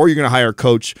programming, or you're going to hire a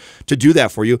coach to do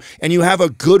that for you, and you have a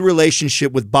good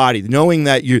relationship with body, knowing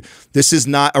that this is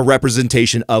not a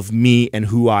representation of me and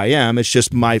who I am. It's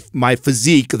just my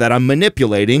physique that I'm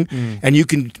manipulating, and you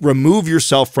can remove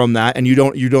yourself from that, and you don't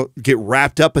get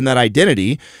wrapped up in that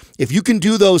identity. If you can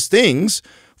do those things,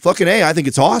 fucking A, I think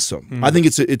it's awesome. I think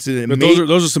it's an amazing.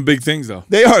 Those are some big things, though.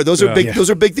 They are. Those are big. Yeah.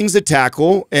 Those are big things to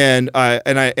tackle, and not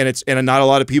a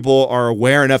lot of people are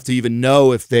aware enough to even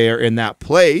know if they're in that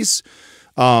place.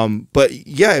 But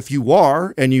yeah, if you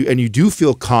are, and you do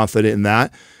feel confident in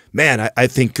that, man, I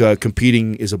think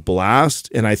competing is a blast,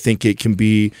 and I think it can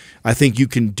be. I think you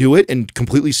can do it and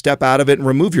completely step out of it and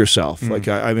remove yourself. Like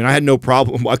I mean, I had no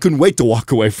problem. I couldn't wait to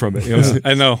walk away from it. You know?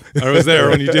 I know. I was there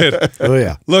when you did. Oh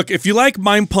yeah. Look, if you like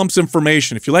Mind Pump's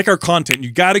information, if you like our content,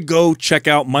 you got to go check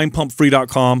out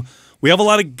mindpumpfree.com. We have a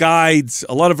lot of guides,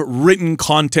 a lot of written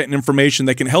content and information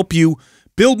that can help you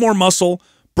build more muscle,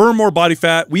 burn more body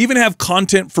fat. We even have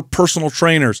content for personal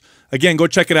trainers. Again, go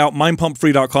check it out,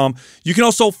 mindpumpfree.com. You can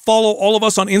also follow all of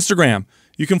us on Instagram.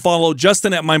 You can follow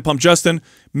Justin at mindpumpjustin,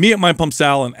 me at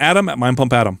mindpumpsal, and Adam at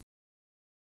mindpumpadam.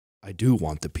 I do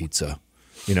want the pizza.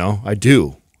 I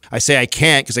do. I say I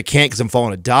can't because I'm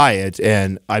following a diet,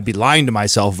 and I'd be lying to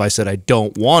myself if I said I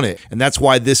don't want it. And that's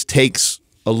why this takes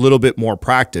a little bit more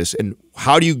practice. And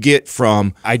how do you get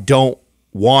from I don't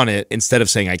want it instead of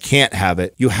saying I can't have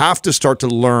it? You have to start to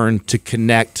learn to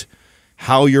connect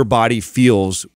how your body feels